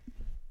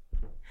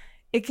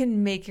 It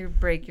can make or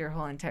break your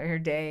whole entire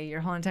day,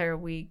 your whole entire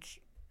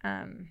week.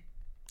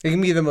 It can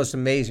be the most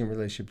amazing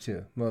relationship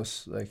too.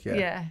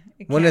 Yeah.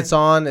 When it's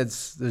on,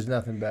 there's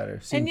nothing better.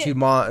 Seeing a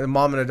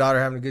mom and a daughter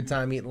having a good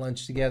time eating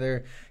lunch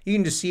together. You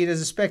can just see it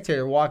as a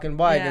spectator walking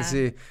by. You can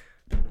see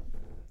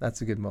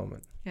that's a good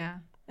moment. Yeah,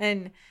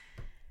 and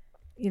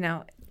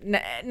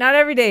not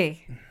every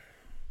day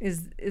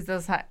is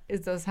those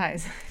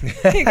highs.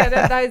 You got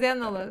the highs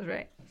and the lows,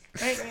 right?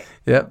 Right.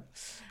 Yep.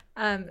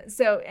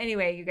 So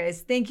anyway, you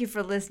guys, thank you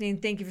for listening.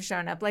 Thank you for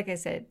showing up. Like I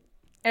said,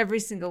 every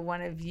single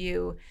one of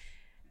you.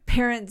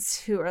 Parents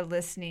who are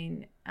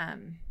listening,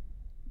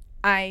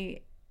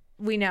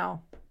 we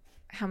know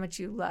how much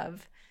you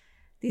love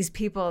these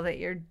people, that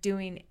you're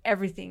doing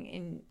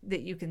everything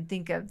that you can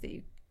think of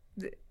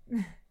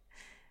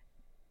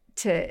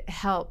to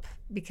help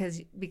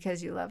because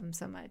you love them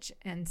so much.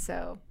 And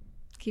so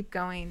keep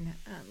going,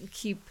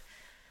 keep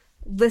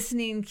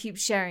listening, keep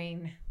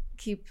sharing,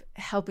 keep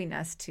helping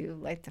us to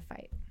light the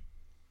fight.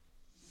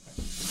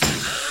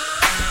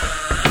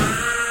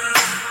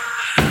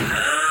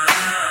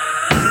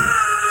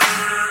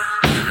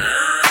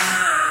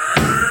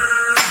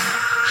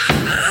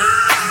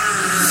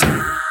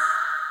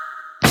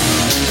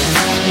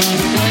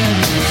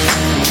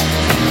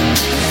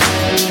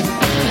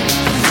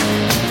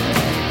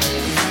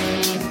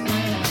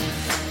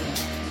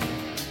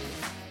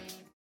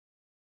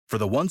 For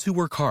the ones who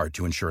work hard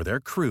to ensure their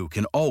crew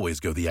can always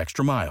go the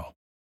extra mile,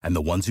 and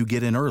the ones who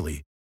get in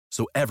early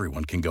so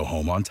everyone can go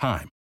home on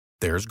time,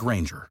 there's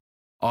Grainger,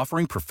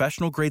 offering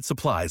professional-grade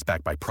supplies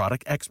backed by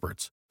product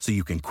experts so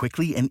you can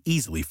quickly and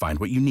easily find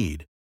what you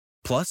need.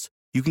 Plus,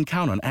 you can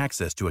count on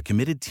access to a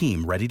committed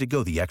team ready to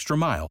go the extra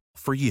mile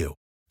for you.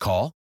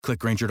 Call, click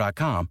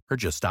Grainger.com, or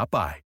just stop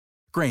by.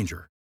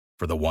 Grainger,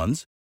 for the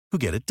ones who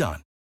get it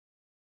done.